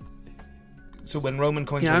 So when Roman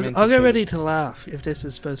coins Yeah, were I'll minted, get for- ready to laugh if this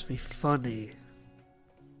is supposed to be funny.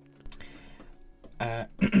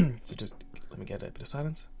 so just let me get a bit of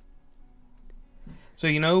silence. So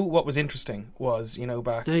you know what was interesting was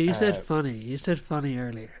back. No, you said funny. You said funny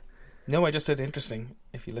earlier. No, I just said interesting.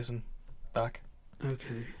 If you listen back,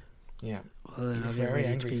 Okay. yeah. Well then You're I'll get very ready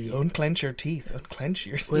to angry. be. Unclench your teeth. Unclench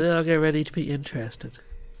your. Well then I'll get ready to be interested.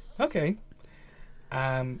 Okay.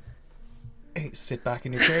 Sit back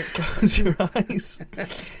in your chair, close your eyes.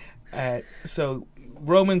 So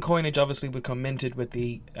Roman coinage obviously would come minted with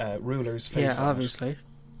the ruler's face Yeah, on it. obviously.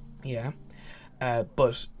 Yeah.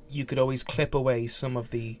 But you could always clip away some of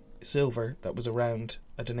the silver that was around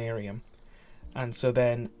a denarium. And so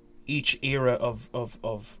then each era of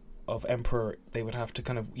emperor, they would have to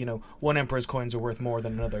kind of, one emperor's coins are worth more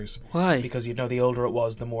than another's. Why? Because, the older it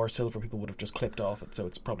was, the more silver people would have just clipped off it. So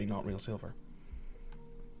it's probably not real silver.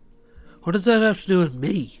 What does that have to do with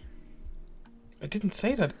me? I didn't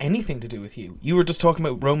say it had anything to do with you. You were just talking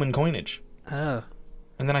about Roman coinage. Oh.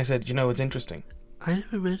 And then I said, it's interesting. I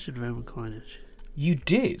never mentioned Roman coinage. You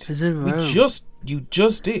did. It's in Rome. You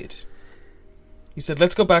just did. You said,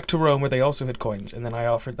 let's go back to Rome where they also had coins. And then I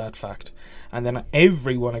offered that fact. And then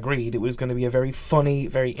everyone agreed it was going to be a very funny,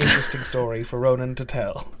 very interesting story for Ronan to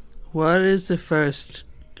tell. What is the first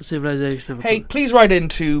civilization of a Hey, please write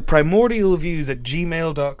into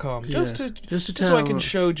primordialviews@gmail.com just so tell I can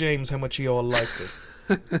show James how much he all liked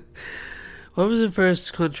it. What was the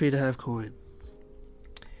first country to have coin?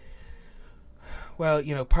 Well,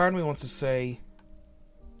 part of me wants to say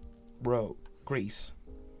Greece.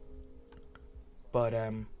 But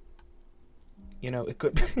it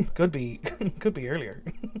could be earlier.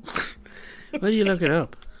 Why do you look it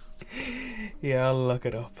up? Yeah, I'll look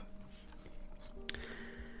it up.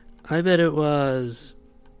 I bet it was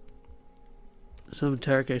some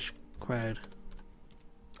Turkish crowd.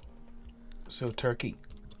 So Turkey.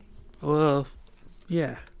 Well,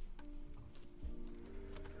 yeah.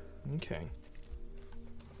 Okay.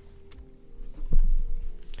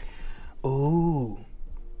 Ooh.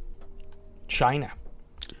 China.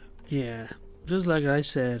 Yeah. Just like I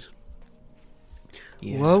said,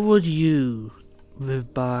 Yeah. what would you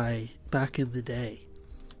buy back in the day?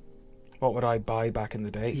 What would I buy back in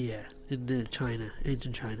the day? Yeah, in the China,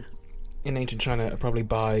 ancient China. In ancient China, I'd probably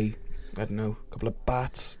buy, I don't know, a couple of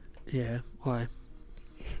bats. Yeah, why?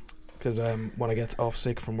 Because when I get off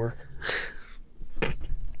sick from work.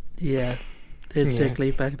 Yeah, they'd Yeah. sick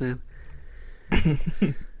leave back then.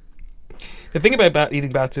 The thing about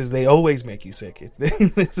eating bats is they always make you sick.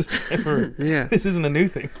 Yeah. This isn't a new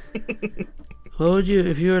thing. What would you,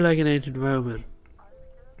 if you were like an ancient Roman,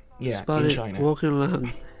 Yeah, spotted in China. walking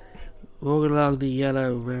along the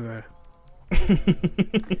Yellow River,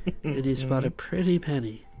 and you spot a pretty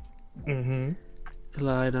penny Mm-hmm.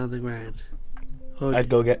 lying on the ground? Or I'd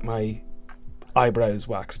go get my eyebrows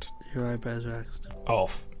waxed your eyebrows waxed.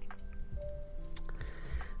 off.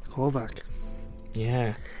 Call back.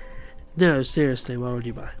 Yeah. No, seriously, what would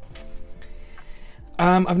you buy?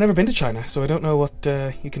 I've never been to China, so I don't know what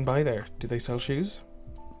you can buy there. Do they sell shoes?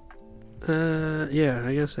 Yeah,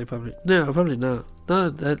 I guess they probably... No, probably not. No,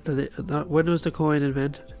 that when was the coin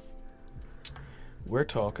invented? We're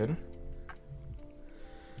talking.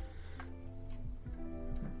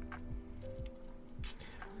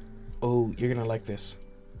 Oh, you're gonna like this.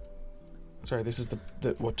 Sorry, this is the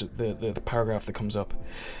paragraph that comes up.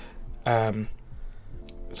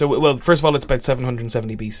 So, well, first of all, it's about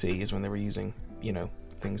 770 BC is when they were using,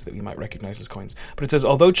 things that we might recognize as coins. But it says,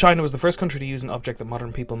 although China was the first country to use an object that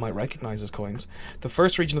modern people might recognize as coins, the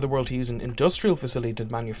first region of the world to use an industrial facility to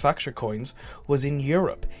manufacture coins was in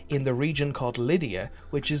Europe, in the region called Lydia,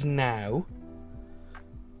 which is now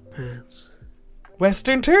Pants.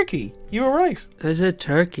 Western Turkey. You were right. I said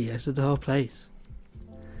Turkey. I said the whole place.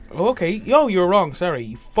 Oh, okay. Oh, you were wrong. Sorry,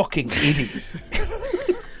 you fucking idiot.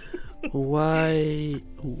 Why,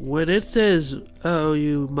 when it says, oh,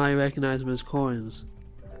 you might recognize them as coins,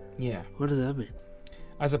 Yeah. what does that mean?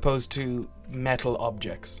 As opposed to metal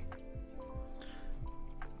objects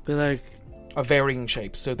But like, of varying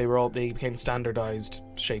shapes. So they became standardized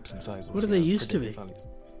shapes and sizes. What do they for used to different be? values.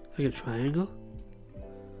 like a triangle?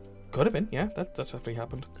 Could have been, yeah. That's definitely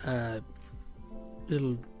happened.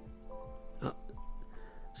 Little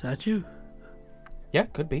statue? Yeah,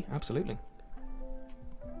 could be, absolutely.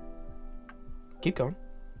 Keep going.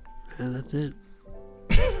 And that's it.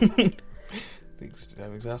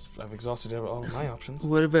 I've exhausted all of my options.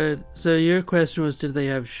 What about, so your question was, did they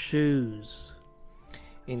have shoes?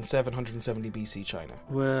 In 770 BC China.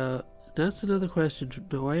 Well, that's another question.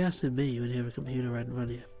 No, why are you asking me when you have a computer right in front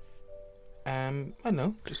of you? I don't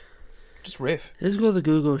know, just riff. This is called the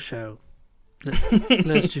Google show.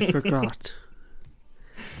 Lest you forgot.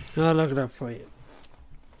 I'll look it up for you.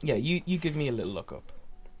 Yeah, you give me a little look up.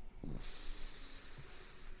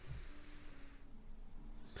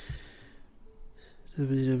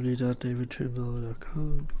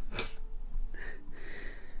 www.davidtrimble.com.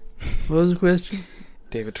 What was the question?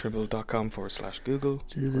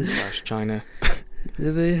 davidtrimble.com/Google/China.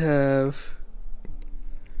 Do they have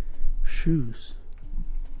shoes?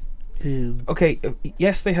 In Okay,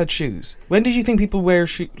 yes, they had shoes. When did you think people wear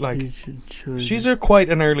shoes? Like, ancient China? shoes are quite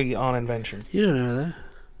an early on invention. You don't know that.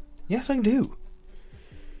 Yes, I do.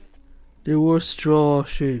 They wore straw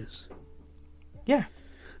shoes. Yeah.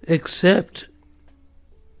 Except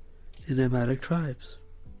in nomadic tribes,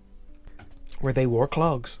 Where they wore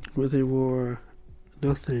clogs. where they wore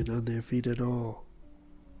nothing on their feet at all.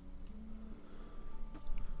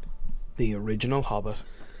 The original Hobbit.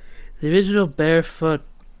 The original barefoot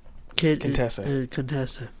Contessa.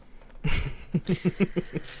 Contessa.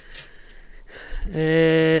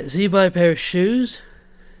 So you buy a pair of shoes?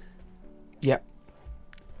 Yeah.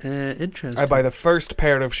 Interesting. I buy the first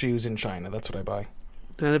pair of shoes in China. That's what I buy.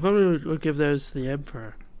 Now, they probably would give those to the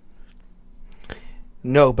emperor.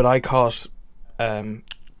 No, but I caught You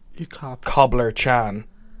cop. Cobbler Chan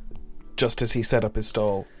just as he set up his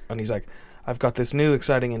stall, and he's like, "I've got this new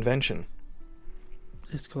exciting invention.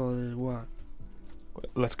 It's called what?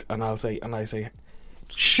 I say,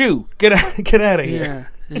 shoe, get out of here." Yeah.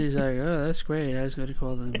 And he's like, oh, that's great. I was going to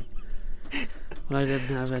call them. Well, I didn't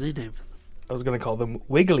have any name for I was going to call them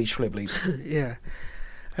Wiggly Schwibblies. them. Yeah.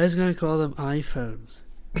 I was going to call them iPhones.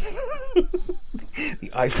 The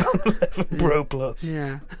iPhone 11 Pro Plus.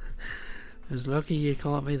 Yeah. I was lucky you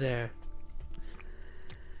caught me there.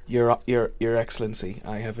 Your Excellency,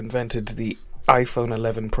 I have invented the iPhone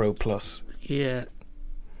 11 Pro Plus. Yeah.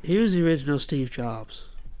 He was the original Steve Jobs.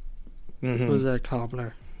 Mm-hmm. Was a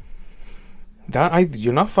cobbler.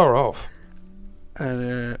 You're not far off.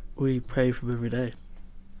 And we pray for him every day.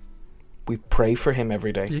 We pray for him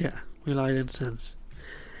every day. Yeah. We light incense.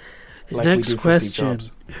 Like we Next do for Steve question.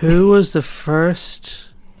 Jobs. Who was the first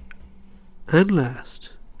and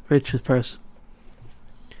last richest person?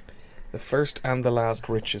 The first and the last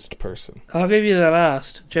richest person. I'll give you the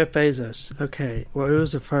last. Jeff Bezos. Okay. Well, who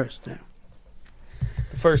was the first now?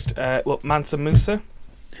 The first, Mansa Musa,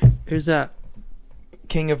 Who's that?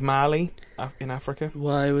 king of Mali in Africa.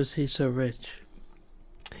 Why was he so rich?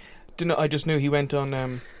 I just knew he went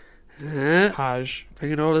on Hajj.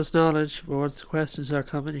 Bringing all this knowledge, but once the questions are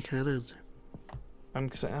coming, you can't answer. I'm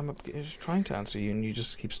just trying to answer you, and you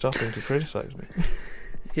just keep stopping to criticize me.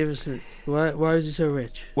 Give us why is he so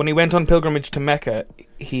rich? When he went on pilgrimage to Mecca,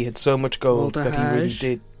 he had so much gold Walter that he really Hajj.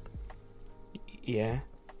 did. Yeah.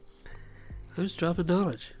 I was dropping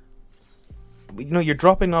knowledge. You're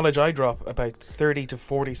dropping knowledge I drop about 30 to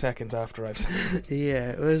 40 seconds after I've said it.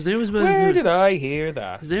 Yeah, well, his name was Where did I hear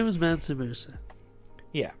that? His name was Mansa Musa.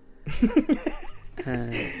 Yeah.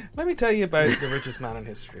 Uh, Let me tell you about the richest man in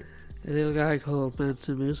history. a little guy called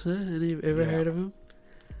Mansa Musa. Any ever Yeah. heard of him?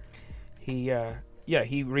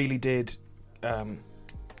 He really did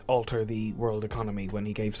alter the world economy when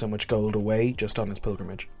he gave so much gold away just on his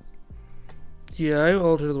pilgrimage. Yeah, I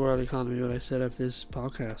altered the world economy when I set up this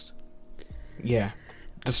podcast. Yeah.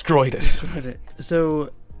 Destroyed it.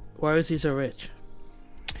 So, why was he so rich?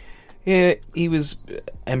 Yeah, he was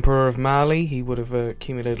emperor of Mali. He would have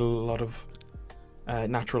accumulated a lot of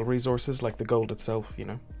natural resources, like the gold itself,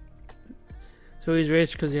 So he's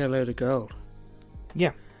rich because he had a load of gold.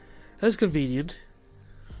 Yeah. That's convenient.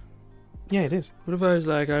 Yeah, it is. What if I was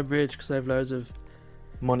like, I'm rich because I have loads of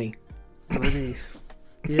Money. money?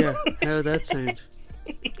 Yeah, how would that sound?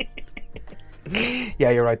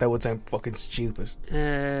 Yeah, you're right. That would sound fucking stupid.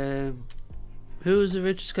 Who was the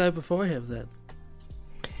richest guy before him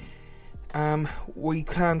then? We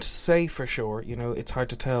can't say for sure. It's hard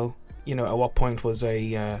to tell. At what point was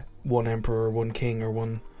a one emperor, one king, or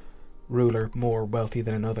one ruler more wealthy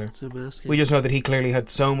than another? So I'm asking. We just know that he clearly had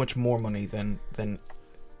so much more money than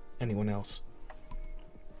anyone else.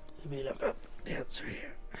 Let me look up the answer here.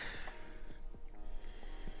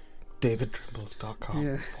 DavidTrimble.com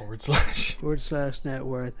Yeah. / / net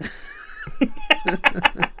worth.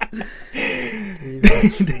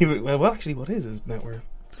 David, well, actually, what is his net worth?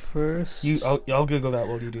 First, I'll Google that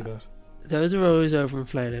while you do that. those are always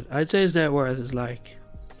overinflated. I'd say his net worth is like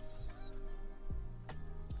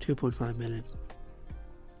 2.5 million.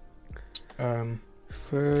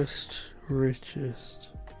 First richest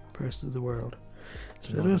person in the world.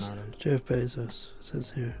 Northern Ireland. Jeff Bezos, it says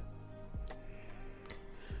here.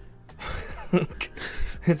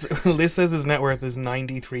 This says his net worth is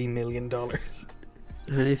 $93 million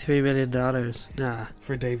 $93 million. Nah.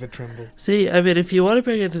 for David Trimble. See, I mean, if you want to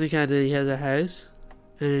bring it to the kind that he has a house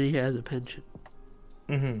and then he has a pension.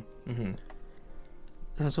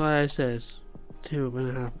 That's why I said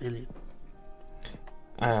 2.5 million.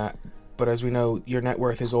 But as we know, your net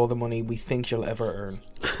worth is all the money we think you'll ever earn.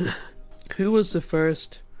 Who was the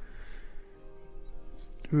first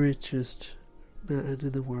richest man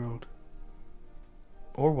in the world?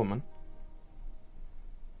 Or woman.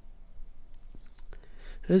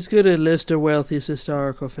 Let's get a list of wealthiest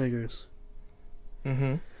historical figures.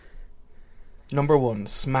 Number 1,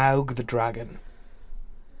 Smaug the Dragon.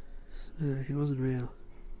 He wasn't real.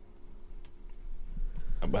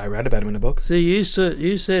 I read about him in a book. So you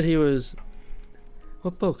said he was...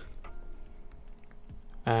 What book?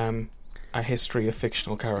 A history of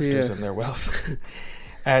fictional characters Yeah. and their wealth.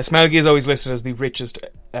 Smaug is always listed as the richest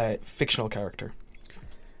fictional character.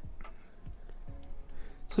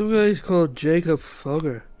 Some guy's called Jacob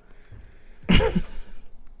Fugger.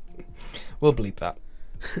 We'll bleep that.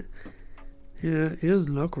 Yeah, he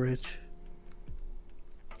doesn't look rich.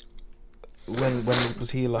 When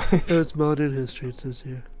was he alive? Oh, it's modern history, it says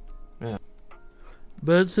here. Yeah.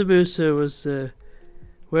 Mansa Musa was the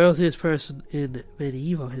wealthiest person in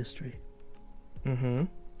medieval history.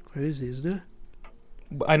 Crazy, isn't it?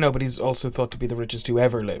 I know, but he's also thought to be the richest who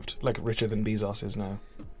ever lived, like richer than Bezos is now.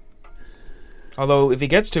 Although, if he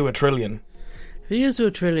gets to $1 trillion... If he gets to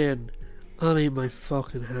 $1 trillion, I'll eat my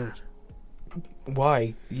fucking hat.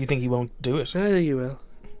 Why? You think he won't do it? I think he will.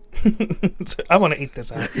 I want to eat this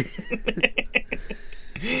hat.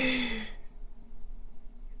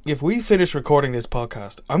 If we finish recording this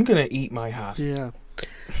podcast, I'm going to eat my hat. Yeah.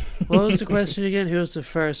 What was the question again? Who was the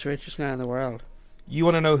first richest guy in the world? You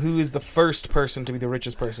want to know who is the first person to be the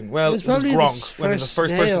richest person? Well, It's it was probably the Gronk, when he was the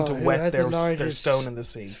first person to snail who wet had the their largest- stone in the His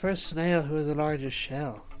sea. first snail who had the largest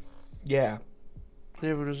shell. Yeah. And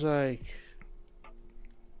everyone was like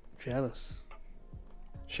jealous.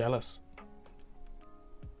 Jealous.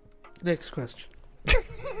 Next question.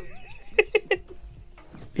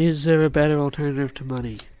 Is there a better alternative to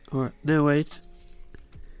money? Or no, wait.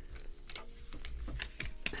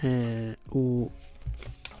 Oh.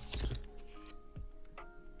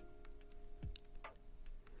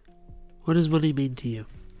 What does money mean to you?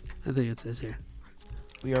 I think it says here.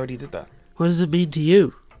 We already did that. What does it mean to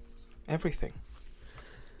you? Everything.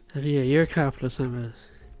 Yeah, you're a capitalist. I'm a...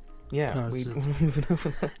 Yeah, we, Protestant. we've been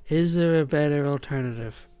over that. Is there a better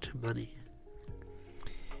alternative to money?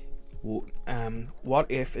 What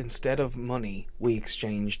if instead of money we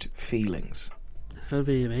exchanged feelings? That would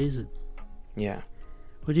be amazing. Yeah.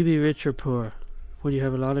 Would you be rich or poor? Would you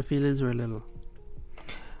have a lot of feelings or a little?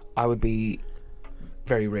 I would be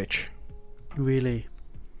very rich Really?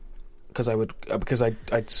 because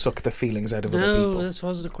I'd suck the feelings out of other No, people. this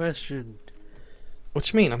wasn't a question. What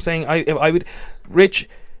do you mean? I'm saying I would rich.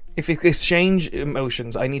 If you exchange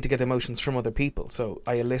emotions, I need to get emotions from other people. So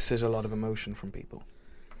I elicit a lot of emotion from people.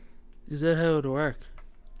 Is that how it would work?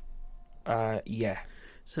 Yeah.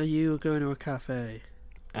 So you go into a cafe,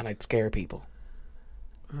 And I'd scare people,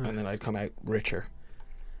 and then I'd come out richer.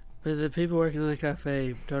 but the people working in the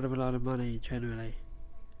cafe don't have a lot of money generally.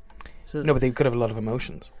 So No, but they could have a lot of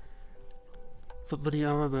emotions. but money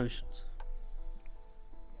are emotions.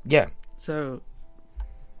 Yeah. So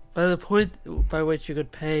by the point by which you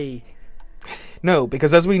could pay, No,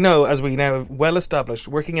 because as we know, as we now have well established,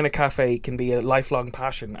 working in a cafe can be a lifelong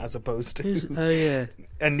passion as opposed to oh yeah,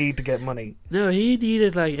 a need to get money. no, he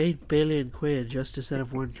needed like 8 billion quid just to set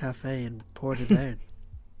up one cafe and poured it down.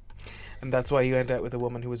 And that's why you end up with a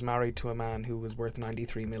woman who was married to a man who was worth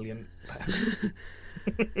 93 million pounds.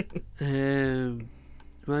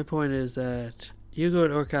 My point is that you go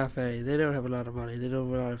to a cafe, they don't have a lot of money, they don't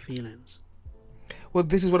have a lot of feelings. Well,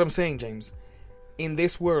 this is what I'm saying, James. In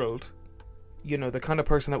this world, you know, the kind of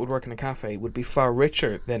person that would work in a cafe would be far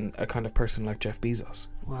richer than a kind of person like Jeff Bezos.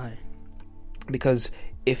 Why? Because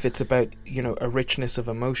if it's about, you know, a richness of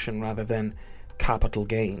emotion rather than capital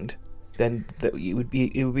gained, then it would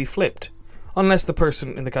be flipped. Unless the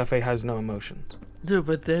person in the cafe has no emotions. No,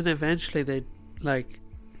 but then eventually they like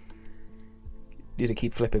You to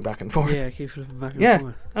keep flipping back and forth. yeah, keep flipping back and Yeah.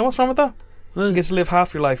 forth. And what's wrong with that? Well, You get to live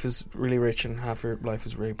half your life is really rich and half your life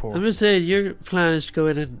is very poor. I'm just saying your plan is to go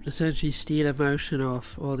in and essentially steal emotion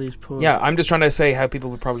off all these poor. Yeah, I'm just trying to say how people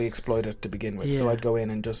would probably exploit it to begin with. So Yeah. I'd go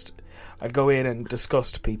in and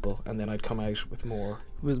disgust people, and then I'd come out with more.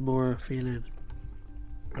 with more feeling.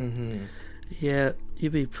 Mm-hmm. Yeah,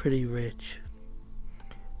 you'd be pretty rich.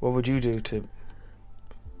 What would you do to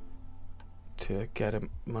get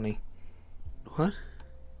money? What?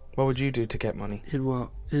 What would you do to get money? In what?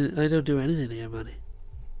 I don't do anything to get money.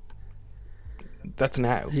 That's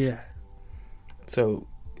now. Yeah, So,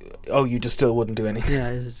 you just still wouldn't do anything.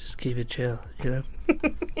 yeah. Just keep it chill, you know.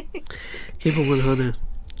 Keep it 100.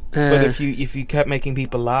 But if you kept making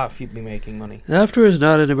people laugh, you'd be making money. laughter is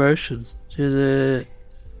not an emotion. There's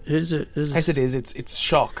Yes, it is. It's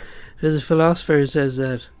shock. a philosopher who says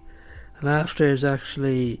that laughter is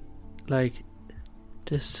actually like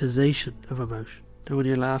the cessation of emotion. That when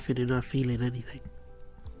you're laughing, you're not feeling anything.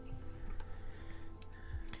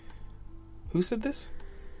 Who said this?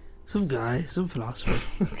 Some guy, some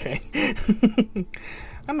philosopher. Okay.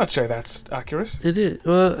 I'm not sure that's accurate. It is.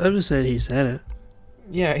 Well, I'm just saying he said it.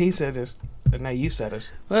 Yeah, he said it. And now you said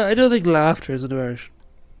it. Well, I don't think laughter is an emotion.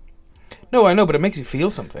 No, I know, but it makes you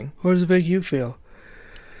feel something. What does it make you feel?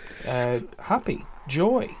 Happy,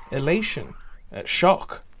 joy, elation,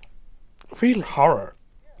 shock, Really? horror.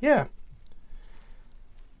 Yeah.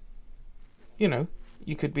 You know,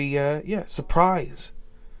 you could be, surprise.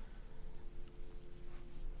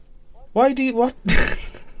 Why do you, what?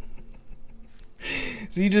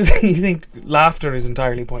 So you think laughter is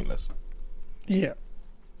entirely pointless? Yeah.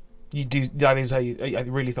 You do, that is how you, I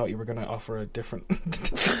really thought you were going to offer a different.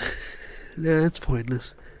 Yeah, it's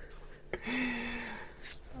pointless.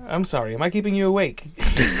 I'm sorry, am I keeping you awake?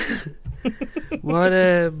 What,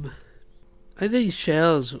 I think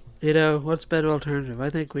shells, you know, what's a better alternative? I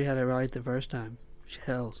think we had it right the first time.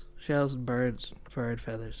 Shells. Shells and birds, bird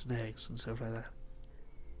feathers and eggs and stuff like that.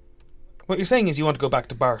 What you're saying is you want to go back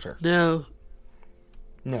to barter? No,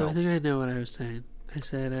 I No. think I know what I was saying. I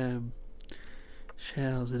said,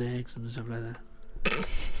 shells and eggs and stuff like that.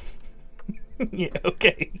 Yeah,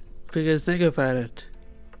 okay. Because think about it.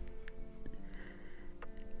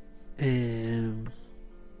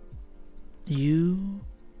 One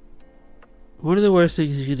of the worst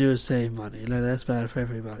things you can do is save money. Like, that's bad for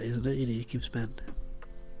everybody, isn't it? You need to keep spending.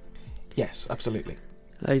 Yes, absolutely.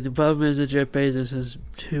 Like, the problem is that Jeff Bezos has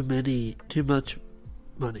too much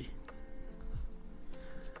money.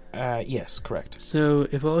 Yes, correct. So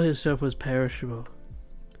if all his stuff was perishable,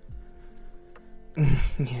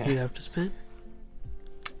 Yeah. he'd have to spend.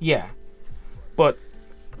 Yeah. But,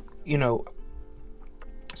 you know,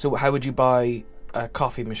 so how would you buy a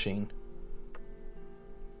coffee machine?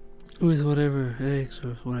 With whatever, eggs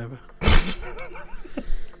or whatever.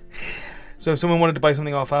 So if someone wanted to buy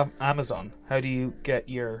something off Amazon, how do you get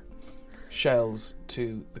your shells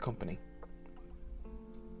to the company?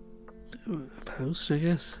 A post, I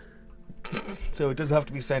guess. So it does have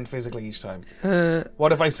to be sent physically each time. Uh,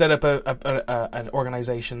 What if I set up an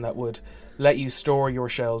organization that would let you store your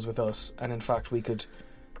shells with us, and in fact we could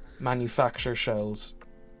manufacture shells?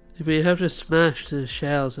 but you'd have to smash the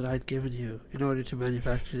shells that I'd given you in order to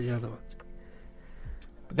manufacture the other ones.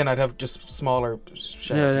 But then I'd have just smaller No,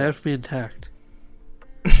 shells. they have to be intact.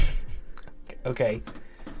 Okay.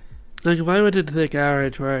 Like, if I went into the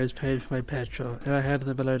garage where I was paying for my petrol and I had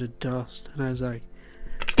them a load of dust, and I was like,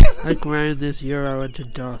 I ground this euro into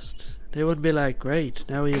dust, they wouldn't be like, great,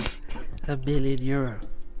 now we have €1 million,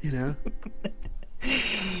 you know?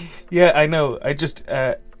 Yeah, I know. I just,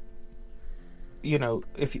 you know,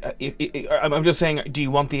 if I'm just saying, do you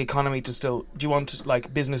want the economy to still? Do you want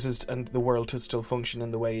like businesses and the world to still function in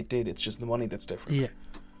the way it did? It's just the money that's different. Yeah.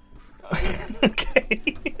 Okay.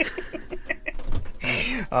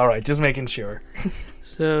 All right, just making sure.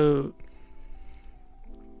 So,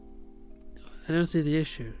 I don't see the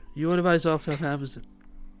issue. You want to buy stuff off Amazon?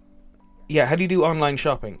 Yeah, how do you do online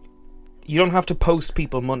shopping? You don't have to post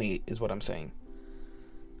people money, is what I'm saying.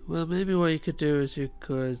 Well, maybe what you could do is you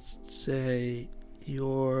could say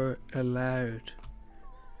you're allowed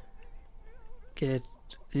get,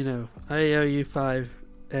 you know, I owe you 5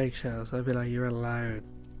 eggshells. I'd be like, you're allowed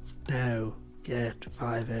now get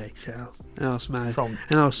 5 eggshells, and I'll smash From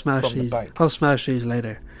from the these. bank. I'll smash these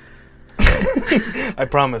later. I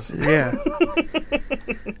promise. Yeah,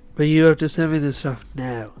 but you have to send me this stuff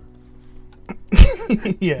now.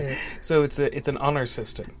 Yeah. So it's an honor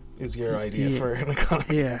system. Is your idea Yeah. for an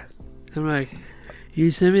economy? Yeah, I'm like,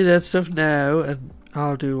 you send me that stuff now, and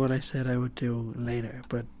I'll do what I said I would do later.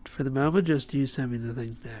 But for the moment, just you send me the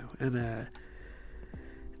things now, and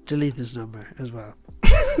delete this number as well.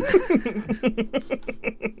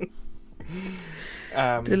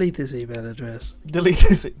 Delete this email address. Delete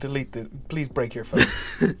this. Please break your phone,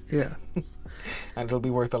 Yeah. and it'll be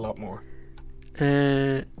worth a lot more.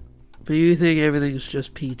 But you think everything's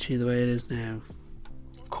just peachy the way it is now?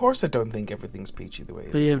 Of course, I don't think everything's peachy the way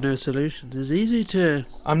it But is. you have no solutions. It's easy to,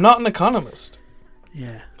 I'm not an economist.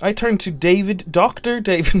 yeah. I turn to Dr.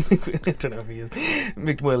 David I don't know if he is,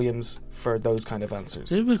 McWilliams for those kind of answers.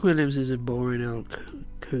 Dave McWilliams is a boring old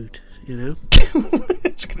coot, you know? I'm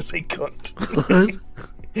just going to say cunt.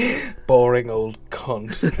 Boring old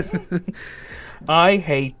cunt. I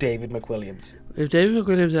hate David McWilliams. If David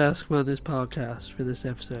McWilliams asked him on this podcast for this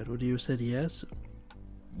episode, would you have said yes?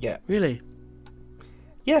 Yeah. Really?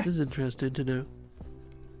 Yeah. This is interesting to know.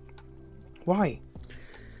 Why?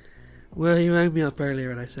 Well, he rang me up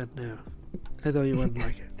earlier and I said no. I thought you wouldn't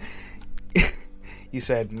like it. You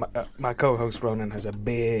said my co-host Ronan has a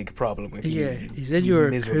big problem with you. Yeah, he said you were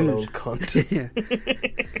a miserable coot. old cunt. Yeah.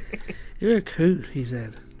 You're a coot, he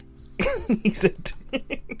said. He said.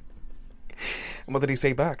 And what did he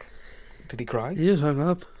say back? Did he cry? He just hung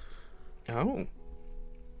up. Oh.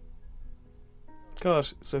 God,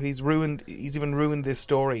 so he's even ruined this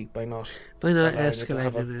story by not allowing it to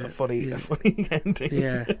have escalating a it. funny Yeah. a funny ending.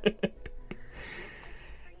 Yeah.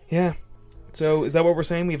 Yeah. So is that what we're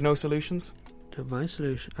saying? We have no solutions? Not my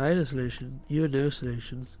solution. I had a solution. You had no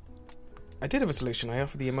solutions. I did have a solution. I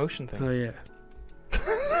offered the emotion thing. Oh, yeah.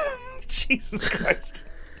 Jesus Christ.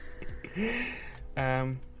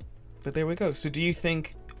 But there we go. So do you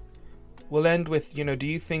think we'll end with, do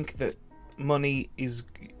you think that money is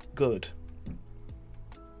good?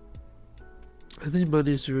 I think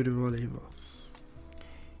money is the root of all evil.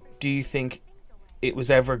 Do you think it was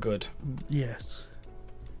ever good? Yes.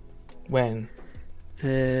 When?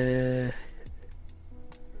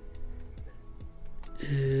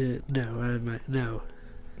 No. No.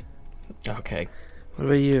 Okay. What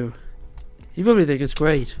about you? You probably think it's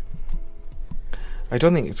great. I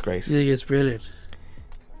don't think it's great. You think it's brilliant.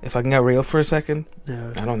 If I can get real for a second,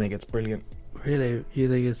 No. I don't think it's brilliant. Really? You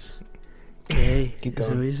think it's gay? Keep Is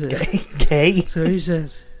that going. what you said? Gay? So you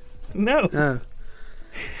said? No.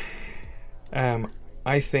 Oh.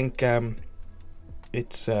 I think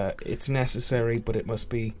it's necessary, but it must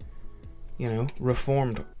be,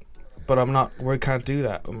 reformed. But I'm not. We can't do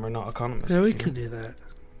that, and we're not economists. Yeah, we can do that.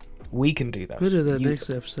 We can do that. We'll do that next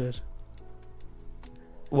episode.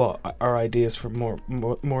 Well, our ideas for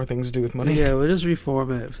more things to do with money. Yeah, we'll just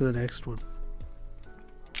reform it for the next one.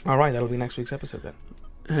 All right, that'll be next week's episode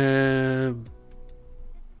then.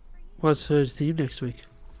 What's the theme next week?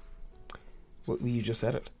 Well, you just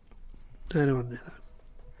said it. I don't want to do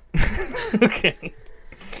that. Okay.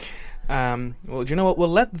 Well, do you know what? We'll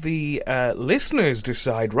let the listeners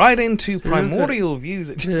decide. Right into primordial views.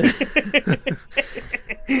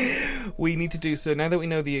 We need to do so now that we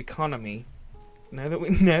know the economy. Now that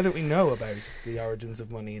we know about the origins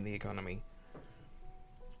of money in the economy.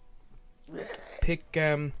 Pick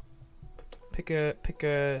a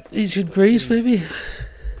Ancient Greece, cities. maybe.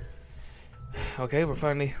 Okay, we're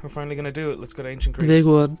finally gonna do it. Let's go to ancient The Greece. big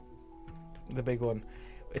one. The big one.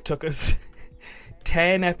 It took us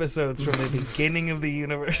 10 episodes from the beginning of the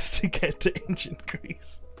universe to get to ancient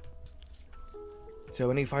Greece.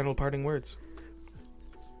 So, any final parting words?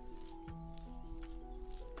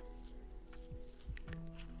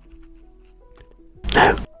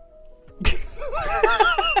 No.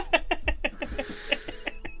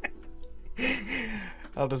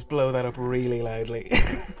 I'll just blow that up really loudly.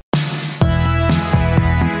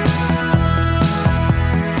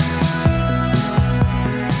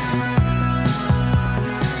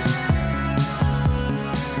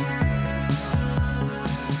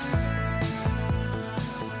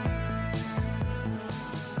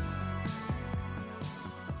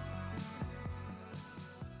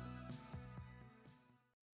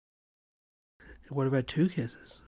 What about 2 kisses?